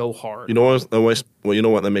focus so hard. You know what? You know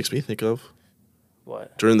what that makes me think of?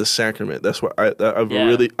 What? During the sacrament. That's what I've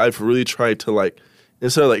Yeah. really tried to like,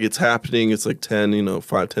 instead of like it's happening, it's like 10,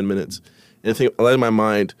 5-10 minutes, and I think I let in my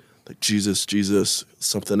mind like Jesus,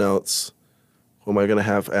 something else. What am I gonna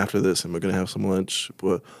have after this? Am I gonna have some lunch?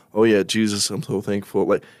 But oh yeah, Jesus, I'm so thankful.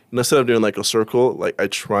 Like instead of doing like a circle, like I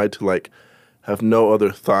tried to like have no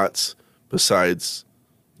other thoughts besides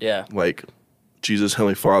Yeah. like Jesus,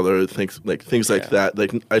 Heavenly Father, things like Yeah. that.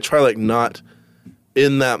 Like I try like not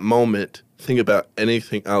in that moment think about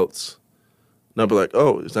anything else. Not be like,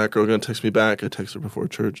 oh, is that girl gonna text me back? I text her before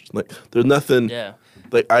church. Like there's nothing. Yeah.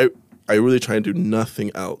 Like I really try and do nothing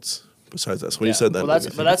else besides that. So when you said that, well, it made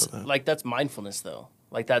me think about that. like that's mindfulness though.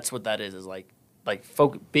 Like that's what that is like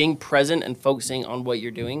being present and focusing on what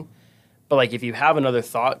you're doing. But like if you have another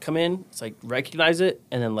thought come in, it's like recognize it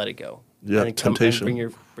and then let it go. Yeah, and then temptation.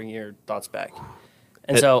 And bring your thoughts back.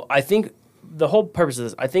 And so I think the whole purpose of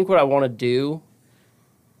this, I think what I want to do,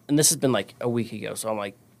 and this has been like a week ago, so I'm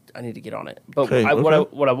like, I need to get on it. But Okay,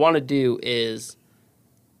 what I want to do is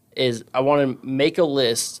I want to make a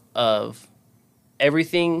list of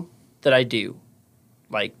everything that I do,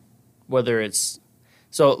 like whether it's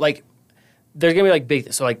so like there's gonna be like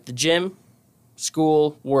big so like the gym,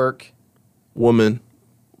 school, work, Woman.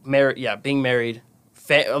 being married,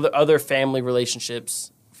 other family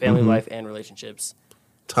relationships, family life and relationships.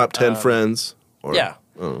 Top 10 friends. Or, Yeah.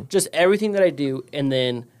 oh. Just everything that I do, and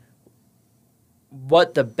then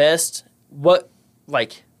what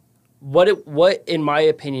in my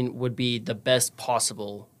opinion would be the best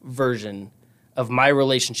possible version of my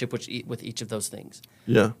relationship with each of those things.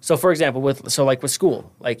 Yeah. So for example, with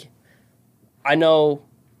school, like I know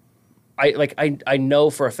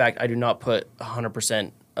for a fact I do not put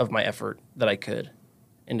 100% of my effort that I could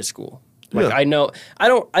into school. Like Yeah. I know I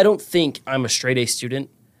don't think I'm a straight A student.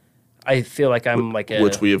 I feel like I'm like a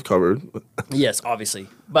Which we have covered. yes, obviously,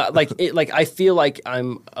 but like I feel like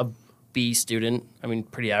I'm a B student. I mean,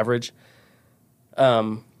 pretty average.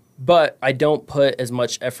 But I don't put as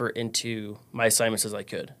much effort into my assignments as I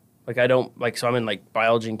could. Like I don't like so I'm in like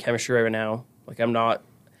biology and chemistry right now. Like I'm not.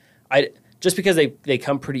 Just because they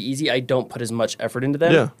come pretty easy, I don't put as much effort into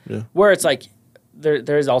them. Yeah, yeah. Where it's like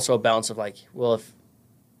there is also a balance of like, well,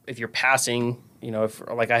 if you're passing, if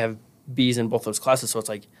like I have B's in both those classes, so it's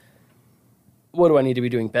like, what do I need to be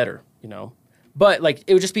doing better, But like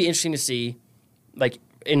it would just be interesting to see, like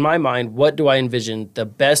in my mind, what do I envision the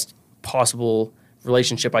best possible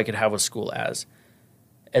relationship I could have with school as,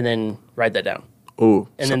 and then write that down. Oh.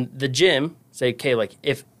 And then the gym, say, okay, like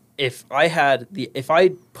if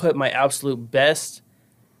I put my absolute best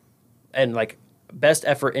and like best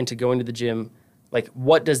effort into going to the gym, like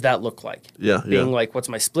what does that look like? Yeah. Being like, what's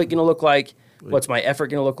my split gonna look like? What's my effort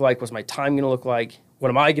gonna look like? What's my time gonna look like? What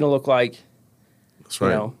am I gonna look like? That's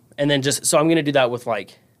right. And then so I'm gonna do that with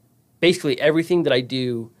like basically everything that I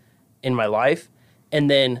do in my life, and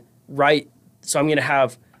then so I'm gonna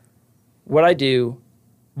have what I do,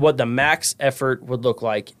 what the max effort would look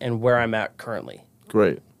like, and where I'm at currently.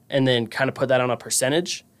 Great. And then kind of put that on a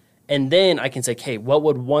percentage, and then I can say, okay, what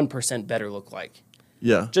would 1% better look like?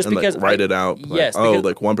 Yeah. Just and because like write it out. Yes. Like,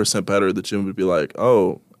 like 1% better, the gym would be like,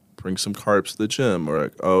 oh, bring some carbs to the gym. Or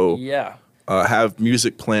like, oh, yeah. Have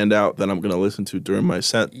music planned out that I'm going to listen to during my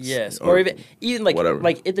sets. Yes. Or even like, whatever.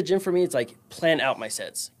 like at the gym for me, it's like plan out my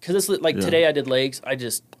sets. Because it's like today I did legs. I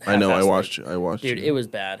just I know. I watched you. I watched Dude, you. it was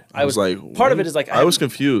bad. I was like, part of it is like I was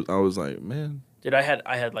confused. I was like, man. Dude, I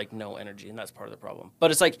had like no energy, and that's part of the problem. But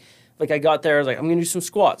it's like I got there, I was like, I'm gonna do some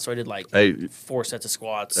squats. So I did like 4 sets of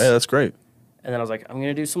squats. Hey, that's great. And then I was like, I'm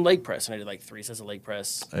gonna do some leg press, and I did like 3 sets of leg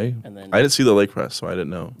press. Hey, and then I didn't see the leg press, so I didn't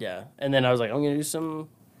know. Yeah, and then I was like, I'm gonna do some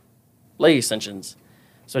leg extensions.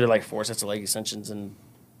 So I did like 4 sets of leg extensions and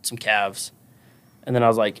some calves. And then I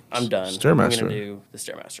was like, I'm done. Stairmaster. I'm gonna do the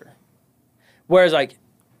Stairmaster. Whereas like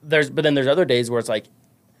there's other days where it's like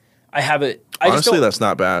I have it. Honestly, that's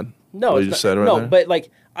not bad. No, what you just said right there? But like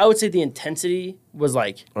I would say the intensity was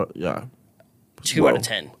like yeah, 2 out of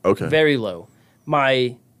 10. Okay, very low.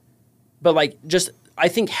 But like just I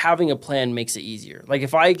think having a plan makes it easier. Like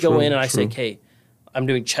if I go in and I say, okay, I'm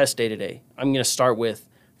doing chest day today. I'm gonna start with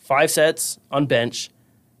 5 sets on bench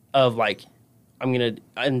of like I'm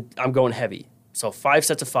going heavy. So 5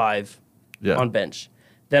 sets of 5 on bench.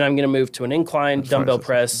 Then I'm going to move to an incline, dumbbell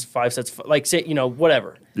press, 5 sets, like say,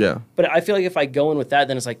 whatever. Yeah. But I feel like if I go in with that,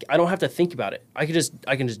 then it's like I don't have to think about it. I can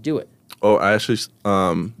just do it. Oh, I actually,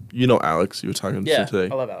 Alex, you were talking to today.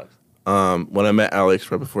 I love Alex. When I met Alex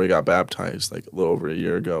right before he got baptized, like a little over a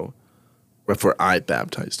year ago, before I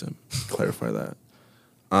baptized him, clarify that.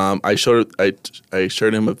 I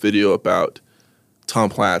showed him a video about Tom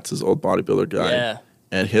Platz, his old bodybuilder guy. Yeah.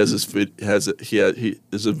 And he has this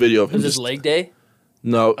there's a video of him Was this leg day?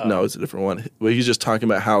 No, it's a different one. But he's just talking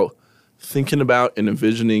about how thinking about and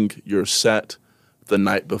envisioning your set the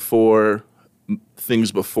night before,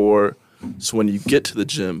 things before, so when you get to the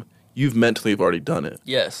gym, you've mentally already done it.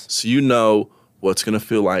 Yes. So you know what's going to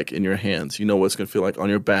feel like in your hands. You know what's going to feel like on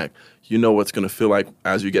your back. You know what's going to feel like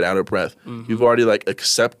as you get out of breath. Mm-hmm. You've already like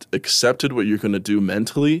accepted what you're going to do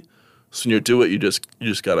mentally. So when you do it, you just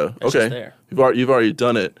gotta it's okay. Just there. You've already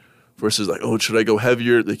done it. Versus like, oh, should I go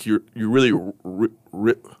heavier? Like you're really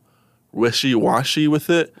wishy-washy with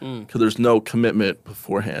it because there's no commitment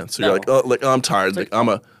beforehand. So you're like, oh, I'm tired. Like I'm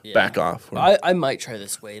a back off. I might try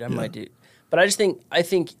this weight. I might do. But I think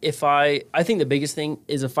the biggest thing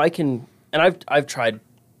is if I can, and I've tried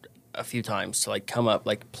a few times to like come up,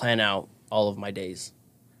 like plan out all of my days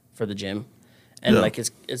for the gym. And like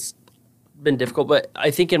it's been difficult, but I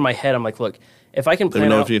think in my head I'm like, look, if I can plan Let me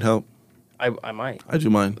know out, if you need help. I might. I do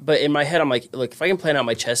mine. But in my head I'm like, look, if I can plan out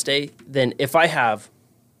my chest day, then if I have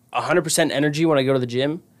 100% energy when I go to the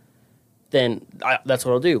gym, then that's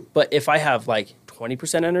what I'll do. But if I have like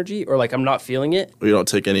 20% energy or like I'm not feeling it, or you don't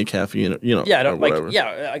take any caffeine, I don't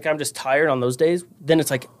like I'm just tired on those days, then it's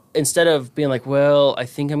like instead of being like, well, I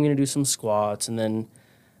think I'm going to do some squats and then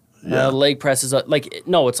leg presses, like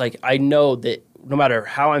no, it's like I know that no matter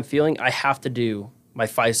how I'm feeling, I have to do my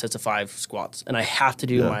 5 sets of 5 squats and I have to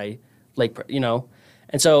do my leg press,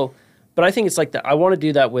 And so, but I think it's like that. I want to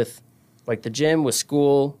do that with like the gym, with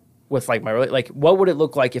school, with like my, like what would it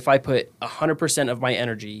look like if I put 100% of my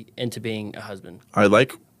energy into being a husband? I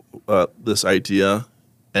like this idea,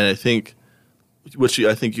 and I think,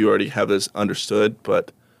 I think you already have this understood,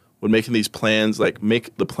 but when making these plans, like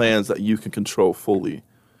make the plans that you can control fully.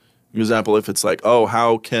 For example, if it's like, oh,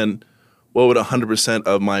 what would 100%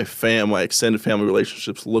 of my extended family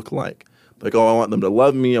relationships look like? Like, oh, I want them to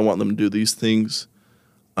love me. I want them to do these things.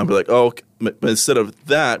 I'd be like, oh, but instead of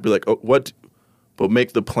that, be like, oh, what? But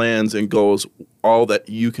make the plans and goals all that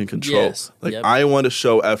you can control. Yes. Like, I want to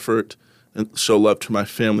show effort and show love to my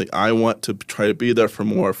family. I want to try to be there for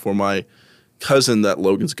my cousin that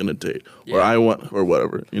Logan's going to date, or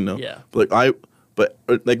whatever, Yeah. But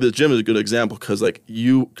like the gym is a good example because like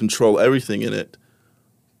you control everything in it.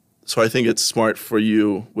 So I think it's smart for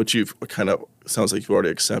you, which you've kind of sounds like you've already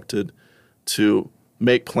accepted, to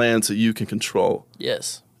make plans that you can control.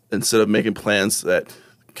 Yes. Instead of making plans that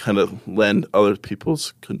kind of lend other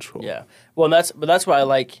people's control. Yeah. Well, that's why I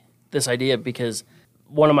like this idea because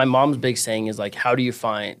one of my mom's big saying is like, how do you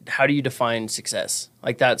define success?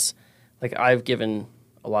 Like that's like I've given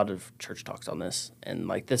a lot of church talks on this, and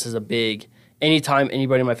like this is a big. Anytime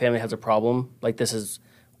anybody in my family has a problem, like this is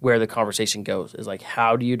where the conversation goes. Is like,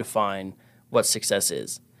 how do you define what success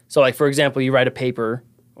is? So like for example, you write a paper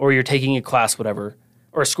or you're taking a class, whatever,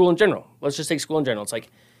 or school in general. Let's just take school in general. It's like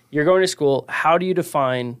you're going to school. How do you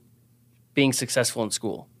define being successful in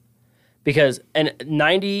school? Because and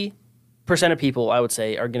 90% of people, I would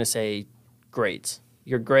say, are going to say grades.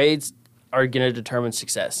 Your grades are going to determine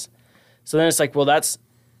success. So then it's like, well, that's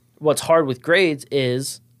what's hard with grades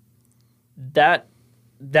is that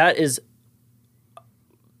is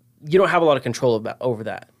you don't have a lot of control over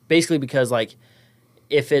that. Basically because like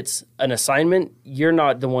if it's an assignment, you're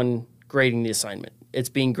not the one grading the assignment. It's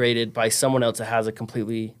being graded by someone else that has a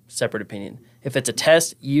completely separate opinion. If it's a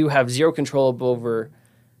test, you have zero control over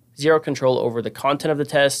the content of the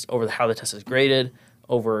test, over how the test is graded,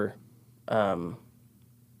 over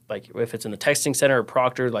like if it's in the testing center or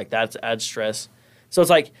proctor, like that adds stress. So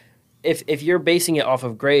it's like if you're basing it off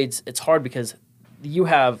of grades, it's hard because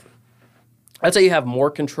I'd say you have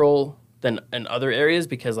more control than in other areas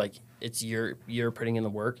because like it's you're putting in the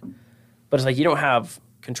work, but it's like you don't have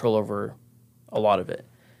control over a lot of it.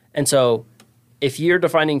 And so if you're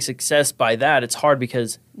defining success by that, it's hard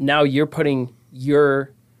because now you're putting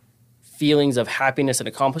your feelings of happiness and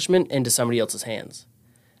accomplishment into somebody else's hands.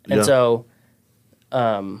 And so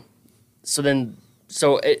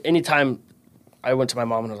anytime I went to my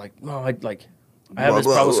mom and I was like, "No, I have this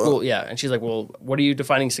problem with school." Yeah. And she's like, "Well, what are you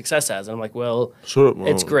defining success as?" And I'm like, "Well,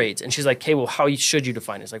 it's grades." And she's like, "Okay, well, how should you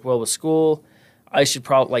define it?" It's like, "Well, with school, I should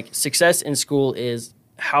probably like success in school is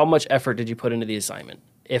how much effort did you put into the assignment?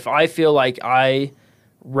 If I feel like I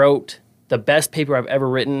wrote the best paper I've ever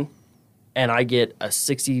written and I get a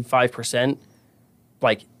 65%,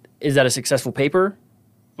 like, is that a successful paper?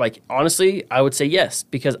 Like, honestly, I would say yes,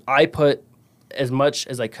 because I put as much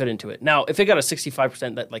as I could into it. Now, if it got a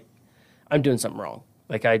 65%, that like, I'm doing something wrong.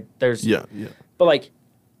 Like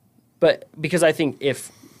but because I think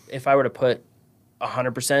if I were to put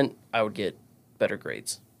 100%, I would get better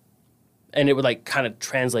grades. And it would like kind of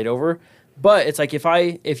translate over. But it's like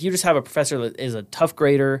if you just have a professor that is a tough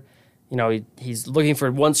grader, you know, he's looking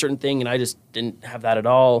for one certain thing, and I just didn't have that at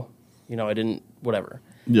all. You know, I didn't whatever.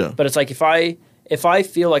 Yeah. But it's like if I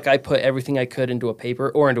feel like I put everything I could into a paper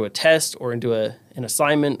or into a test or into an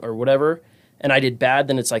assignment or whatever, and I did bad,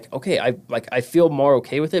 then it's like, okay, I feel more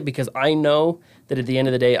okay with it because I know that at the end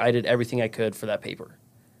of the day I did everything I could for that paper.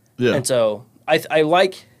 Yeah. And so I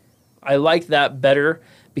like that better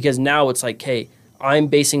because now it's like, hey, I'm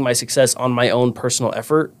basing my success on my own personal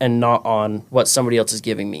effort and not on what somebody else is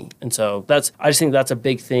giving me. And so I just think that's a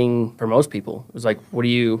big thing for most people. It's like, what are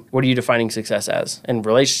you defining success as? In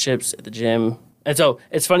relationships, at the gym. And so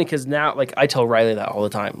it's funny because now, like, I tell Riley that all the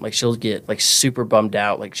time. Like, she'll get, like, super bummed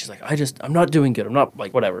out. Like, she's like, I'm not doing good. I'm not,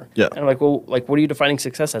 like, whatever. Yeah. And I'm like, well, like, what are you defining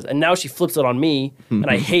success as? And now she flips it on me, and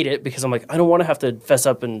I hate it because I'm like, I don't want to have to fess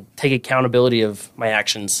up and take accountability of my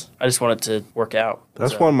actions. I just want it to work out.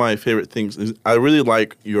 That's one of my favorite things. Is I really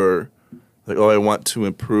like your, like, I want to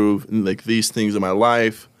improve, like, these things in my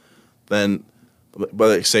life. Then, but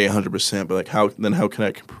like, say 100%, but, like, how can I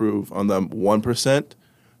improve on them 1%?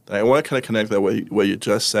 I want to kind of connect that what you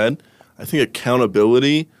just said. I think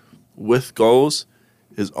accountability with goals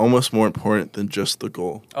is almost more important than just the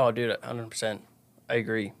goal. Oh, dude, 100%. I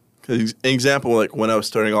agree. Because example, like when I was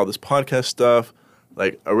starting all this podcast stuff,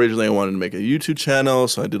 like originally I wanted to make a YouTube channel,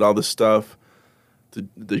 so I did all this stuff to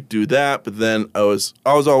do that. But then I was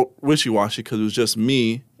all wishy-washy because it was just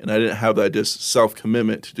me, and I didn't have that just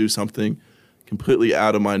self-commitment to do something completely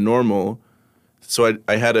out of my normal. So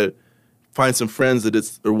I had to find some friends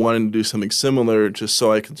that are wanting to do something similar, just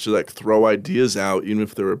so I could just like throw ideas out, even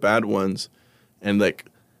if they were bad ones, and like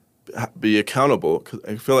be accountable. Because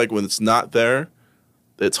I feel like when it's not there,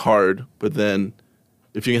 it's hard. But then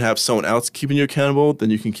if you can have someone else keeping you accountable,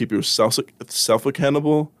 then you can keep yourself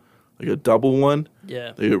accountable, like a double one.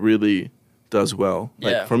 Yeah, like it really does well.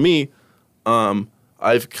 Yeah. Like for me,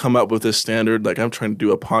 I've come up with this standard. Like I'm trying to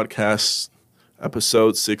do a podcast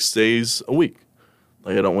episode 6 days a week.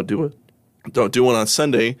 Like I don't do one on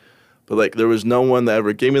Sunday, but like there was no one that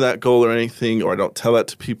ever gave me that goal or anything, or I don't tell that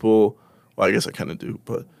to people. Well, I guess I kind of do,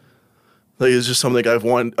 but like it's just something I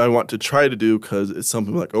want to try to do because it's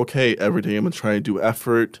something like, okay, every day I'm gonna try to do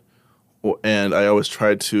effort, and I always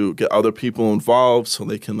try to get other people involved so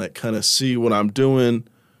they can like kind of see what I'm doing.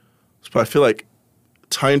 But I feel like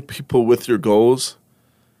tying people with your goals,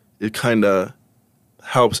 it kind of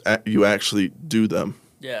helps you actually do them.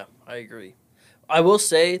 Yeah, I agree. I will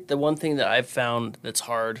say the one thing that I've found that's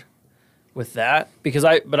hard with that, because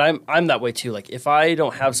I'm that way too. Like if I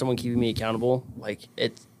don't have someone keeping me accountable, like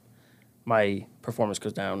my performance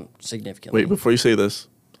goes down significantly. Wait, before you say this,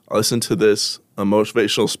 I listen to this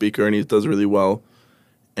motivational speaker, and he does really well.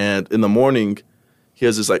 And in the morning, he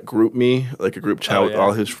has this like group chat with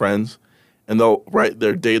all his friends, and they'll write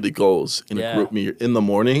their daily goals in a group me in the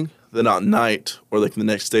morning. Then at night or like the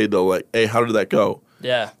next day, they'll like, hey, how did that go?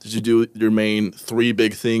 Yeah. Did you do your main 3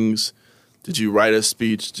 big things? Did you write a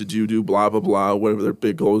speech? Did you do blah, blah, blah, whatever their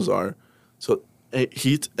big goals are? So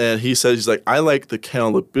he says, he's like, I like the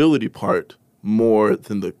accountability part more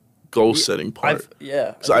than the goal setting part.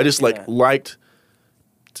 So I just liked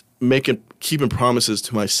keeping promises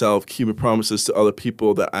to myself, keeping promises to other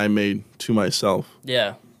people that I made to myself.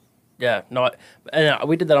 Yeah. Yeah, no, and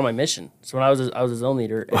we did that on my mission. So when I was a zone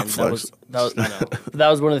leader, and that was I know. But that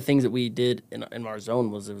was one of the things that we did in our zone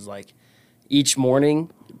was it was like each morning.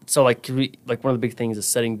 So like one of the big things is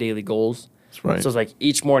setting daily goals. That's right. So it's like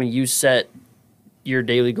each morning you set your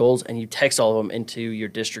daily goals and you text all of them into your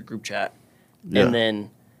district group chat, and then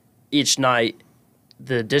each night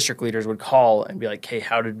the district leaders would call and be like, "Hey,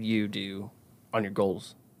 how did you do on your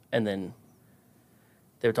goals?" And then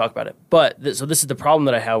they would talk about it. But so this is the problem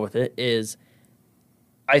that I have with it is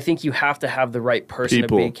I think you have to have the right person to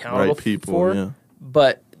be accountable for. Yeah.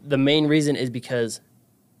 But the main reason is because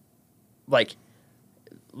like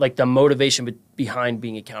the motivation behind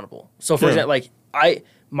being accountable. So for example, like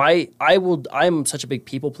I'm such a big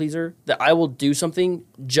people pleaser that I will do something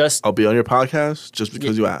just I'll be on your podcast just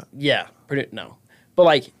because you ask. Yeah. No. But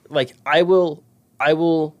like I will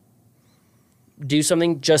do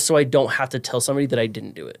something just so I don't have to tell somebody that I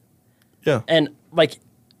didn't do it. Yeah. And like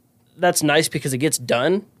that's nice because it gets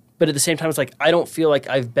done, but at the same time it's like I don't feel like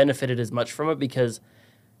I've benefited as much from it because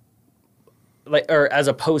or as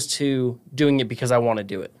opposed to doing it because I want to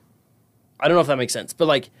do it. I don't know if that makes sense. But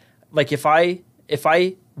like if I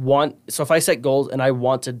set goals and I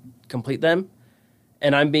want to complete them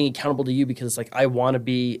and I'm being accountable to you because it's like I want to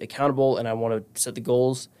be accountable and I want to set the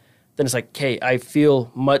goals, then it's like, okay, I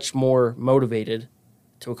feel much more motivated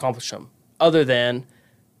to accomplish them. Other than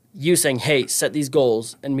you saying, hey, set these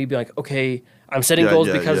goals, and me being like, okay, I'm setting Yeah, goals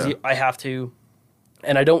yeah, because yeah. I have to,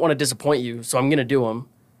 and I don't want to disappoint you, so I'm going to do them.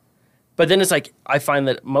 But then it's like, I find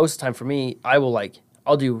that most of the time for me,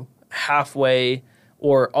 I'll do halfway,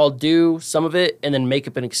 or I'll do some of it and then make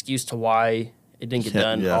up an excuse to why it didn't get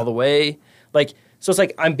done all the way. Like, so it's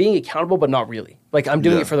like I'm being accountable, but not really. Like, I'm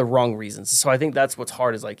doing it for the wrong reasons. So I think that's what's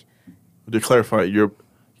hard is like. To clarify, you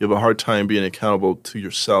have a hard time being accountable to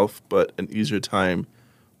yourself, but an easier time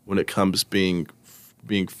when it comes being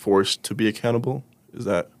forced to be accountable. Is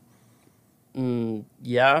that?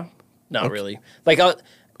 Yeah, not really. Like,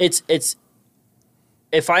 it's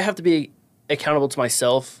if I have to be accountable to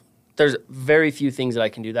myself, there's very few things that I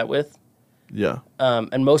can do that with. Yeah.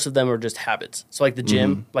 And most of them are just habits. So like the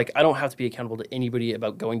gym, like I don't have to be accountable to anybody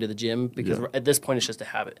about going to the gym because at this point it's just a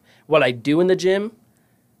habit. What I do in the gym,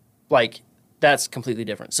 like that's completely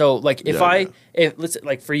different. So like if let's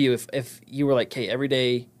like for you, if you were like, hey, every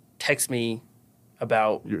day text me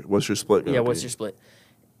about what's your split? What's your split?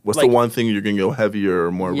 What's like, the one thing you're gonna go heavier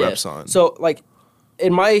or more reps on? So like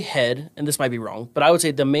in my head, and this might be wrong, but I would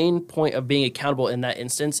say the main point of being accountable in that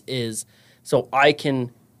instance is so I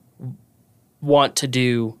can want to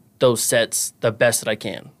do those sets the best that I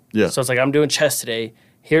can. Yeah. So it's like I'm doing chest today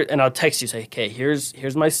here, and I'll text you say, okay, here's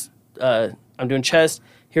my I'm doing chest.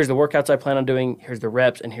 Here's the workouts I plan on doing. Here's the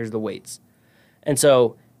reps, and here's the weights. And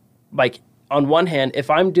so, like on one hand, if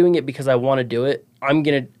I'm doing it because I want to do it, I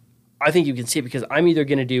think you can see it because I'm either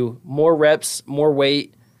gonna do more reps, more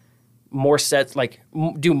weight, more sets, like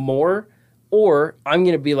do more, or I'm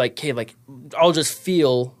gonna be like, okay, like I'll just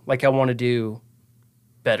feel like I want to do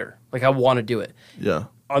better. Like I want to do it. Yeah.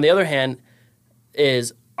 On the other hand,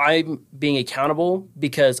 is I'm being accountable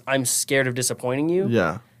because I'm scared of disappointing you.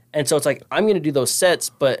 Yeah. And so it's like I'm going to do those sets,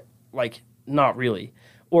 but like not really.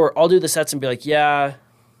 Or I'll do the sets and be like, yeah,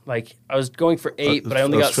 like I was going for 8, but I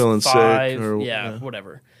only got 5.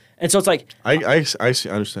 Whatever. And so it's like I see.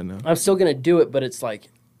 I understand now. I'm still going to do it, but it's like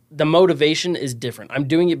the motivation is different. I'm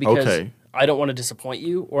doing it because I don't want to disappoint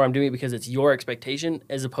you, or I'm doing it because it's your expectation,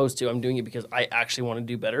 as opposed to I'm doing it because I actually want to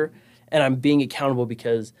do better, and I'm being accountable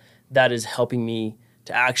because that is helping me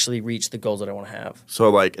to actually reach the goals that I want to have. So,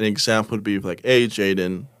 like, an example would be like, hey,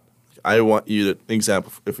 Jaden, I want you to,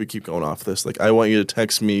 example, if we keep going off this, like, I want you to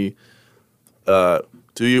text me, do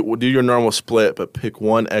your normal split, but pick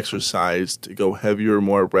one exercise to go heavier,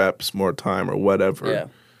 more reps, more time, or whatever. Yeah.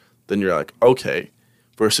 Then you're like, okay.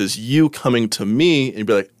 Versus you coming to me and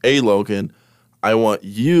be like, hey, Logan, I want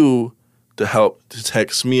you to help to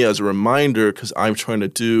text me as a reminder because I'm trying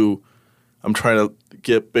to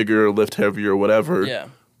get bigger, lift heavier, whatever. Yeah.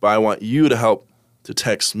 But I want you to help to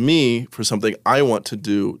text me for something I want to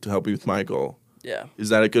do to help me with my goal. Yeah. Is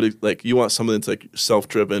that a good, like, you want something that's like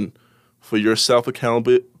self-driven for your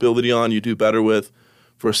self-accountability on, you do better with,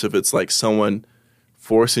 versus if it's like someone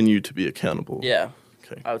forcing you to be accountable. Yeah.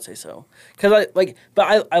 Okay. I would say so. Because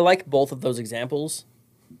I like both of those examples,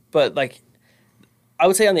 but like, I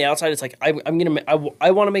would say on the outside, it's like I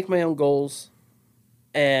want to make my own goals,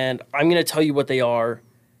 and I'm gonna tell you what they are,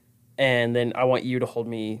 and then I want you to hold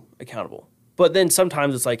me accountable. But then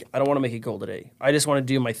sometimes it's like I don't want to make a goal today. I just want to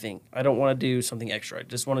do my thing. I don't want to do something extra. I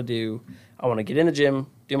want to get in the gym,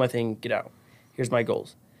 do my thing, get out. Here's my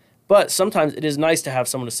goals. But sometimes it is nice to have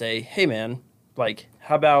someone to say, hey man, like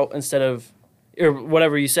how about instead of or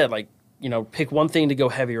whatever you said, like, you know, pick one thing to go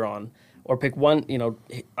heavier on, or pick one, you know,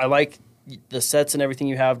 I like the sets and everything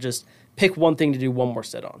you have, just pick one thing to do one more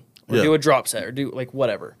set on, or do a drop set, or do like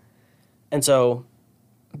whatever. And so,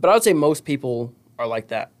 but I would say most people are like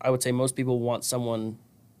that. I would say most people want someone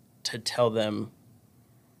to tell them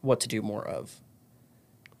what to do more of.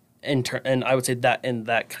 And I would say that in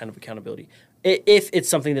that kind of accountability, if it's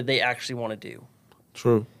something that they actually want to do.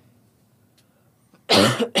 True.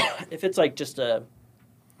 If it's like just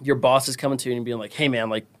your boss is coming to you and being like, hey man,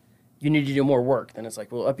 like you need to do more work, then it's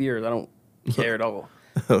like, well, up yours, I don't care at all.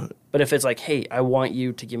 But if it's like, hey, I want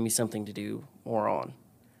you to give me something to do more on.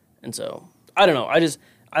 And so, I don't know.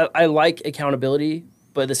 I like accountability,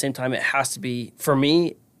 but at the same time, it has to be, for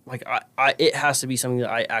me, like it has to be something that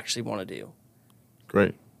I actually want to do.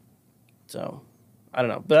 Great. So, I don't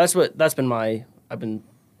know. But I've been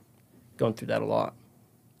going through that a lot.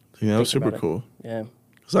 Yeah, that was super cool. Yeah.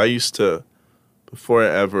 Because I used to, before I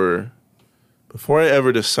ever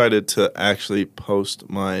decided to actually post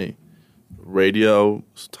my radio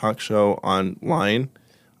talk show online,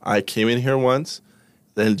 I came in here once,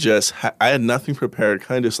 then just I had nothing prepared,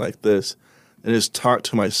 kind of just like this, and just talked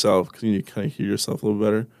to myself because you kind of hear yourself a little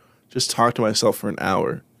better. Just talk to myself for an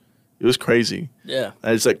hour. It was crazy. Yeah.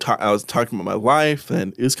 I just like I was talking about my life,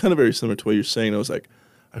 and it was kind of very similar to what you're saying. I was like,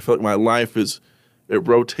 I felt like my life is it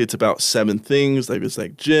rotates about 7 things. Like it's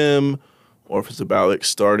like gym, or if it's about like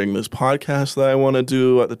starting this podcast that I want to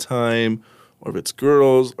do at the time, or if it's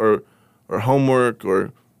girls or homework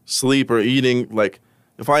or sleep or eating. Like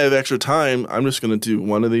if I have extra time, I'm just going to do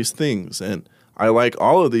one of these things. And I like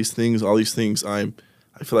all of these things. All these things I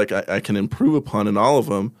feel like I can improve upon in all of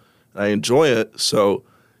them. I enjoy it. So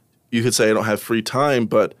you could say I don't have free time,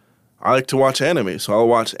 but I like to watch anime. So I'll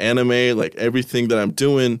watch anime, like everything that I'm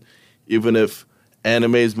doing, even if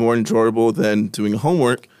anime is more enjoyable than doing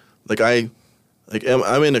homework. I'm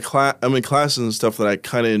in classes and stuff that I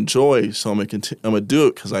kind of enjoy, so I'm gonna do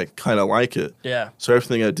it because I kind of like it. Yeah. So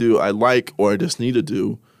everything I do, I like or I just need to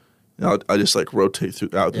do. I just like rotate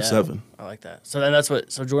throughout the 7. I like that. So then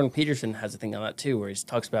so Jordan Peterson has a thing on that too, where he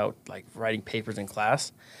talks about like writing papers in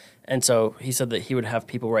class, and so he said that he would have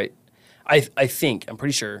people write. I'm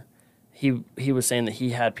pretty sure he was saying that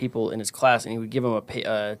he had people in his class and he would give them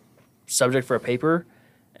a subject for a paper,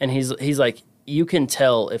 and he's like, you can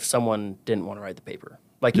tell if someone didn't want to write the paper.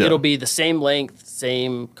 Like it'll be the same length,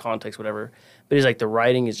 same context, whatever, but he's like the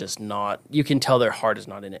writing is just not. You can tell their heart is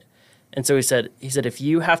not in it. And so he said if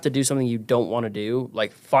you have to do something you don't want to do,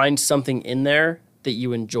 like find something in there that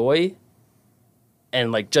you enjoy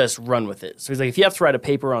and like just run with it. So he's like, if you have to write a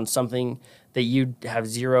paper on something that you have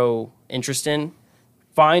zero interest in,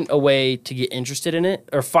 find a way to get interested in it,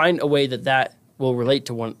 or find a way that will relate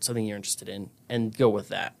to something you're interested in, and go with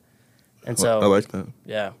that. And so I like that.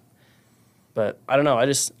 Yeah. But I don't know.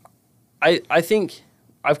 I think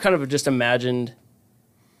I've kind of just imagined,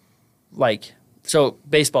 like, so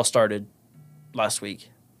baseball started last week.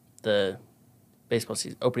 The baseball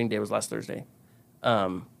season opening day was last Thursday.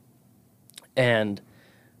 And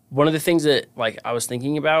one of the things that like I was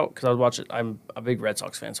thinking about, because I'm a big Red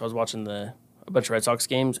Sox fan, so I was watching a bunch of Red Sox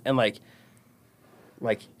games, and like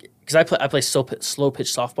because I play slow pitch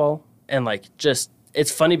softball, and like just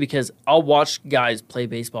it's funny because I'll watch guys play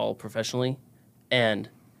baseball professionally, and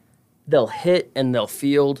they'll hit and they'll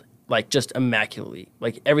field like just immaculately,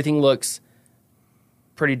 like everything looks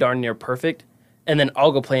pretty darn near perfect, and then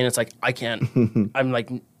I'll go play and it's like I can't. I'm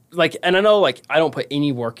like, and I know like I don't put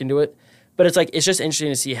any work into it, but it's like it's just interesting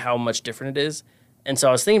to see how much different it is. And so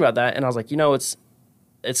I was thinking about that, and I was like,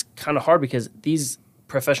 it's kind of hard because these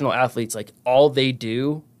professional athletes, like all they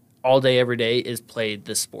do all day every day is play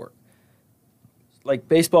this sport, like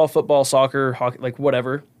baseball, football, soccer, hockey, like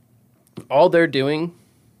whatever. All they're doing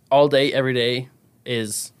all day every day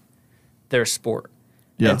is their sport.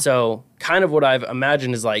 Yeah. And so kind of what I've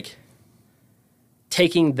imagined is like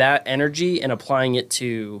taking that energy and applying it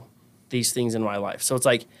to these things in my life. So it's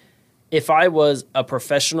like if I was a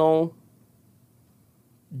professional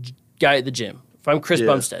guy at the gym, if I'm Chris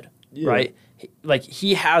Bumstead, right? Like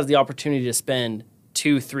he has the opportunity to spend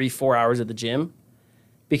 2, 3, 4 hours at the gym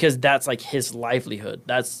because that's like his livelihood.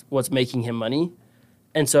 That's what's making him money.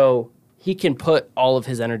 And so he can put all of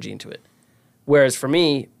his energy into it. Whereas for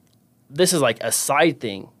me, this is like a side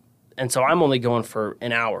thing. And so I'm only going for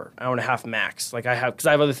an hour and a half max. Like because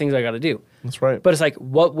I have other things I got to do. That's right. But it's like,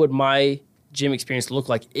 what would my gym experience look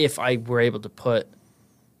like if I were able to put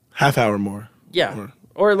half hour more? Yeah.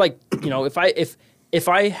 Or like, if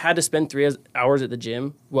I had to spend 3 hours at the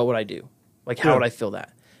gym, what would I do? Like, how would I feel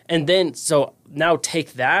that? And then, so now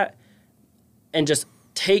take that and just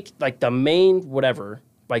take like the main whatever,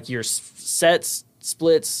 like your sets,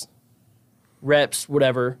 splits, reps,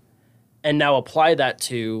 whatever, and now apply that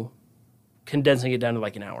to condensing it down to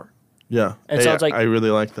like an hour. Yeah. And so it's like, I really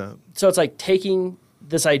like that. So it's like taking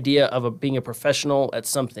this idea of being a professional at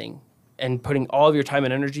something and putting all of your time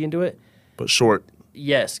and energy into it. But short.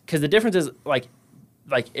 Yes. Because the difference is like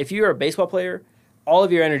if you're a baseball player, all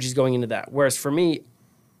of your energy is going into that. Whereas for me,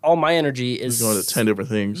 all my energy is going to 10 different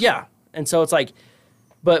things. Yeah. And so it's like,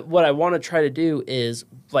 but what I want to try to do is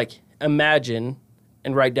like imagine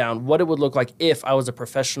and write down what it would look like if I was a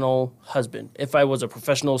professional husband, if I was a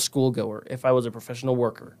professional schoolgoer, if I was a professional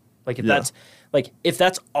worker. Like if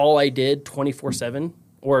that's all I did 24/7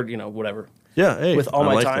 or whatever. Yeah, hey, with all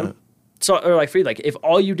my like time. That. So or like for you, like if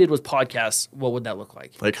all you did was podcasts, what would that look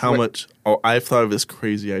like? Like how much? Oh, I've thought of this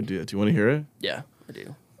crazy idea. Do you want to hear it? Yeah, I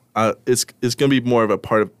do. It's gonna be more of a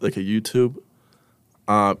part of like a YouTube.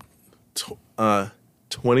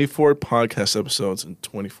 24 podcast episodes in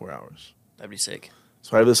 24 hours. That'd be sick.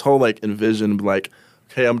 So I have this whole like envision like,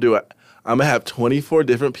 okay, I'm gonna have 24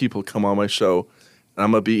 different people come on my show, and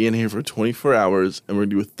I'm gonna be in here for 24 hours, and we're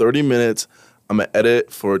gonna do 30 minutes. I'm gonna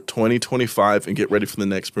edit for 20, 25, and get ready for the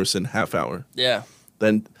next person half hour. Yeah.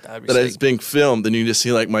 Then that it's being filmed, then you just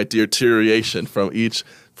see like my deterioration from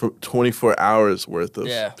 24 hours worth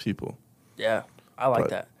of people. Yeah, I like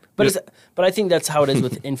that. But I think that's how it is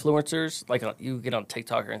with influencers. Like you get on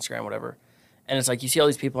TikTok or Instagram, whatever, and it's like you see all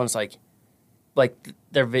these people, and it's like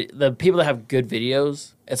the people that have good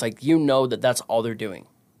videos. It's like that's all they're doing.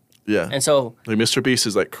 Yeah. And so like Mr. Beast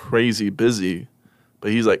is like crazy busy,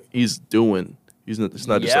 but he's doing. It's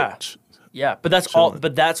not just like. Yeah, but that's chilling. all.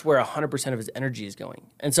 But that's where 100% of his energy is going.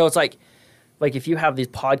 And so it's like if you have these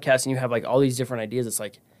podcasts and you have like all these different ideas, it's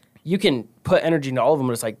like you can put energy into all of them.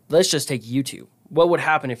 But it's like let's just take YouTube. What would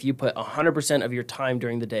happen if you put 100% of your time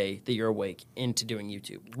during the day that you're awake into doing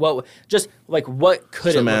YouTube? What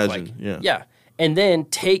could it look like? Yeah, and then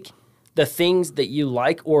take the things that you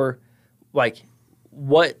like, or like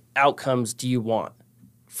what outcomes do you want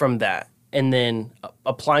from that, and then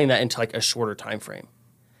applying that into like a shorter time frame.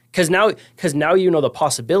 Because now you know the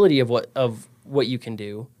possibility of what you can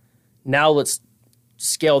do. Now let's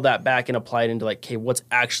scale that back and apply it into like, okay, what's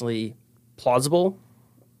actually plausible,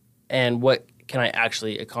 and what can I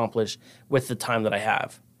actually accomplish with the time that I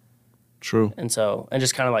have? True. And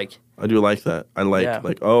just kind of like I do like that. I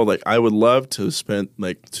like I would love to spend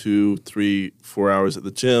like 2, 3, 4 hours at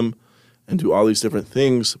the gym and do all these different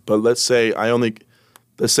things. But let's say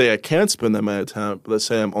I can't spend that amount of time, but let's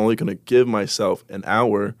say I'm only going to give myself an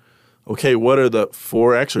hour. Okay, what are the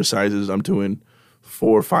 4 exercises I'm doing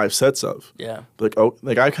 4 or 5 sets of? Yeah. Like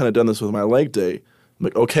I've kind of done this with my leg day. I'm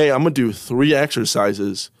like, okay, I'm going to do 3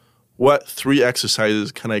 exercises. What 3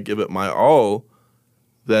 exercises can I give it my all,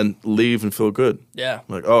 then leave and feel good? Yeah.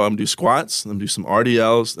 I'm like, I'm going to do squats, I'm going to do some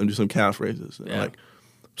RDLs, I'm going to do some calf raises. And like,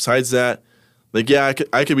 besides that, like, yeah,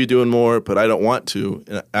 I could be doing more, but I don't want to.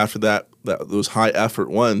 And after those high effort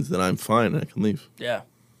ones, then I'm fine and I can leave. Yeah.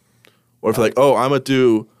 Or if I'm going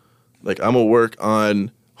to work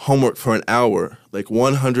on homework for an hour, like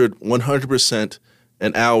 100%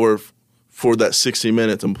 an hour for that 60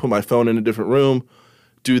 minutes. I'm going to put my phone in a different room,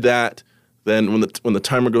 do that. Then when the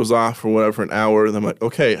timer goes off or whatever, an hour, then I'm like,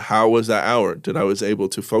 okay, how was that hour? Did I was able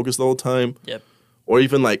to focus the whole time? Yep. Or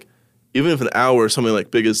even if an hour or something like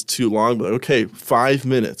big is too long, but okay, 5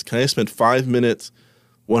 minutes. Can I spend 5 minutes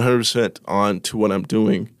 100% on to what I'm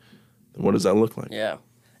doing? Then what does that look like? Yeah.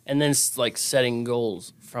 And then like setting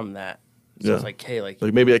goals from that. So it's like, hey, like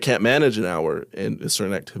maybe I can't manage an hour in a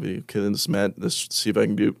certain activity. Okay, then let's see if I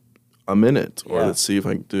can do a minute, or let's see if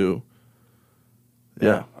I can do.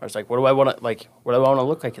 Yeah. Or it's like, what do I want to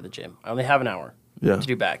look like at the gym? I only have an hour to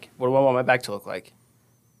do back. What do I want my back to look like?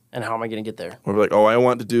 And how am I going to get there? Or like, I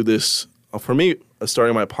want to do this. For me,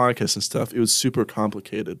 starting my podcast and stuff, it was super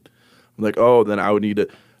complicated. I'm like, then I would need to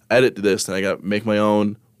edit this. Then I got to make my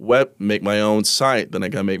own make my own site. Then I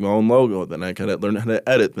got to make my own logo. Then I got to learn how to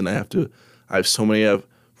edit. Then I have so many I've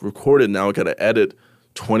recorded now. I got to edit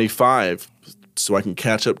 25 so I can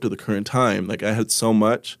catch up to the current time. Like I had so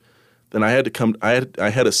much. Then I had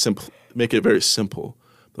to make it very simple.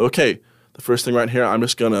 Okay, the first thing right here, I'm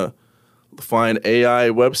just going to find AI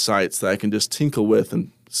websites that I can just tinkle with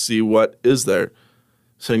and see what is there.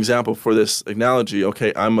 So an example for this analogy,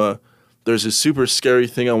 okay, there's a super scary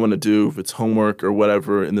thing I want to do if it's homework or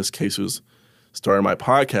whatever. In this case, it was starting my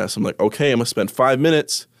podcast. I'm like, okay, I'm going to spend 5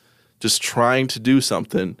 minutes just trying to do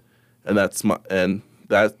something, and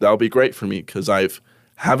that'll be great for me because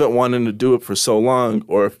haven't wanted to do it for so long.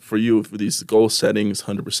 Or for you, for these goal settings,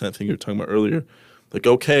 100% thing you were talking about earlier, like,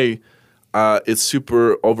 okay, it's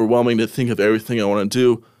super overwhelming to think of everything I want to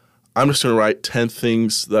do. I'm just going to write 10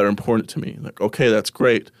 things that are important to me. Like, okay, that's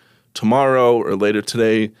great. Tomorrow or later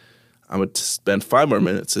today, I'm going to spend 5 more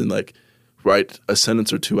minutes and like write a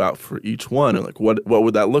sentence or 2 out for each one. And like, what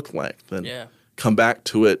would that look like? Then come back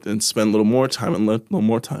to it and spend a little more time and a little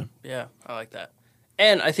more time. Yeah, I like that.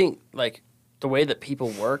 And I think like the way that people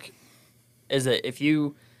work is that if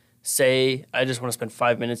you say, I just want to spend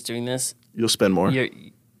 5 minutes doing this, you'll spend more.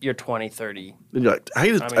 You're 20, 30. And you're like,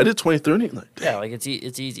 I did 20, 30. Like, yeah, like it's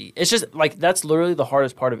easy. It's just like that's literally the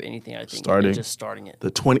hardest part of anything, I think. Just starting it. The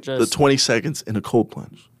 20 seconds in a cold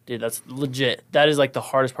plunge. Dude, that's legit. That is like the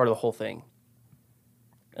hardest part of the whole thing.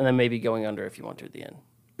 And then maybe going under if you want to at the end.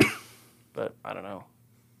 But I don't know.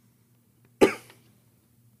 You're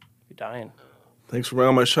dying. Thanks for being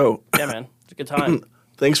on my show. Yeah, man. It's a good time.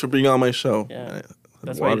 Thanks for being on my show. Yeah.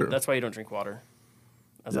 That's why you don't drink water.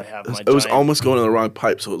 As I have it was almost going in the wrong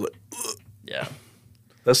pipe, so it was like, ugh. Yeah.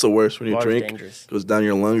 That's the worst when you drink. Dangerous. It goes down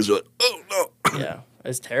your lungs. You're like, oh no. Yeah,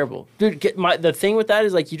 it's terrible, dude. The thing with that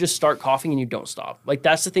is like you just start coughing and you don't stop. Like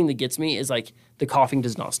that's the thing that gets me is like the coughing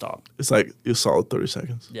does not stop. It's like you solid 30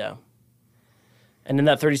 seconds. Yeah. And in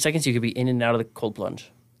that 30 seconds, you could be in and out of the cold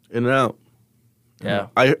plunge. In and out. Yeah.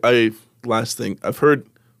 I last thing I've heard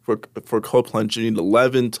for cold plunge, you need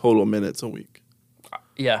 11 total minutes a week.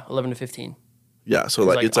 Yeah, 11 to 15. Yeah, so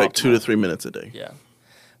like it's like 2 to 3 minutes a day. Yeah.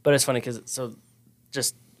 But it's funny because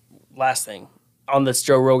just last thing on this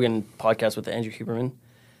Joe Rogan podcast with Andrew Huberman,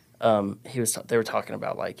 they were talking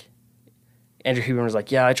about like Andrew Huberman was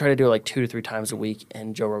like, yeah, I try to do it like 2 to 3 times a week,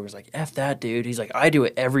 and Joe Rogan was like, F that, dude. He's like, I do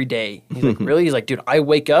it every day. He's like, really? He's like, dude, I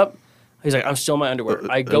wake up. He's like, I'm still in my underwear.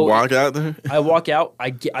 I go walk out there. I walk out.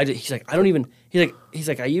 He's like, I don't even. He's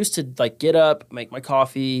like, I used to like get up, make my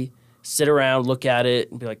coffee, sit around, look at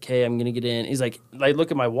it, and be like, hey, I'm gonna get in. He's like, I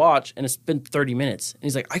look at my watch, and it's been 30 minutes. And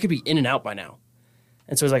he's like, I could be in and out by now.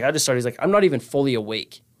 And so he's like, I just started. He's like, I'm not even fully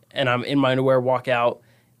awake, and I'm in my underwear. Walk out.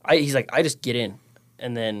 He's like, I just get in,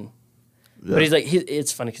 and then. Yeah. But he's like,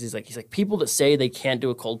 it's funny because he's like people that say they can't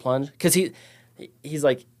do a cold plunge because he's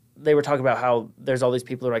like. They were talking about how there's all these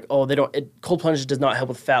people that are like, oh, cold plunge does not help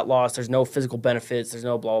with fat loss. There's no physical benefits. There's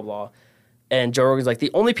no blah, blah, blah. And Joe Rogan's like,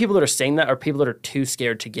 the only people that are saying that are people that are too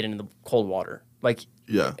scared to get into the cold water. Like,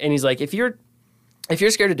 yeah. And he's like, if you're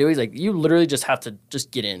scared to do it, he's like, you literally just have to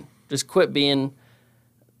just get in. Just quit being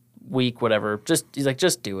weak, whatever. He's like,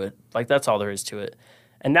 just do it. Like, that's all there is to it.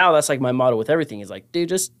 And now that's like my motto with everything is like, dude,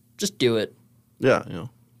 just do it. Yeah, you know.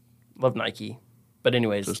 Love Nike. But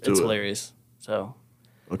anyways, it's hilarious. So...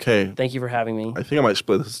 Okay. Thank you for having me. I think I might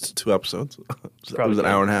split this to 2 episodes. It was an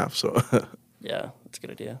hour and a half, so. Yeah, that's a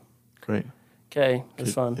good idea. Great. Okay, it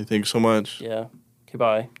was fun. Hey, thanks so much. Yeah. Okay,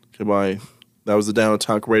 bye. Okay, bye. That was the Down to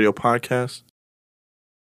Talk Radio podcast.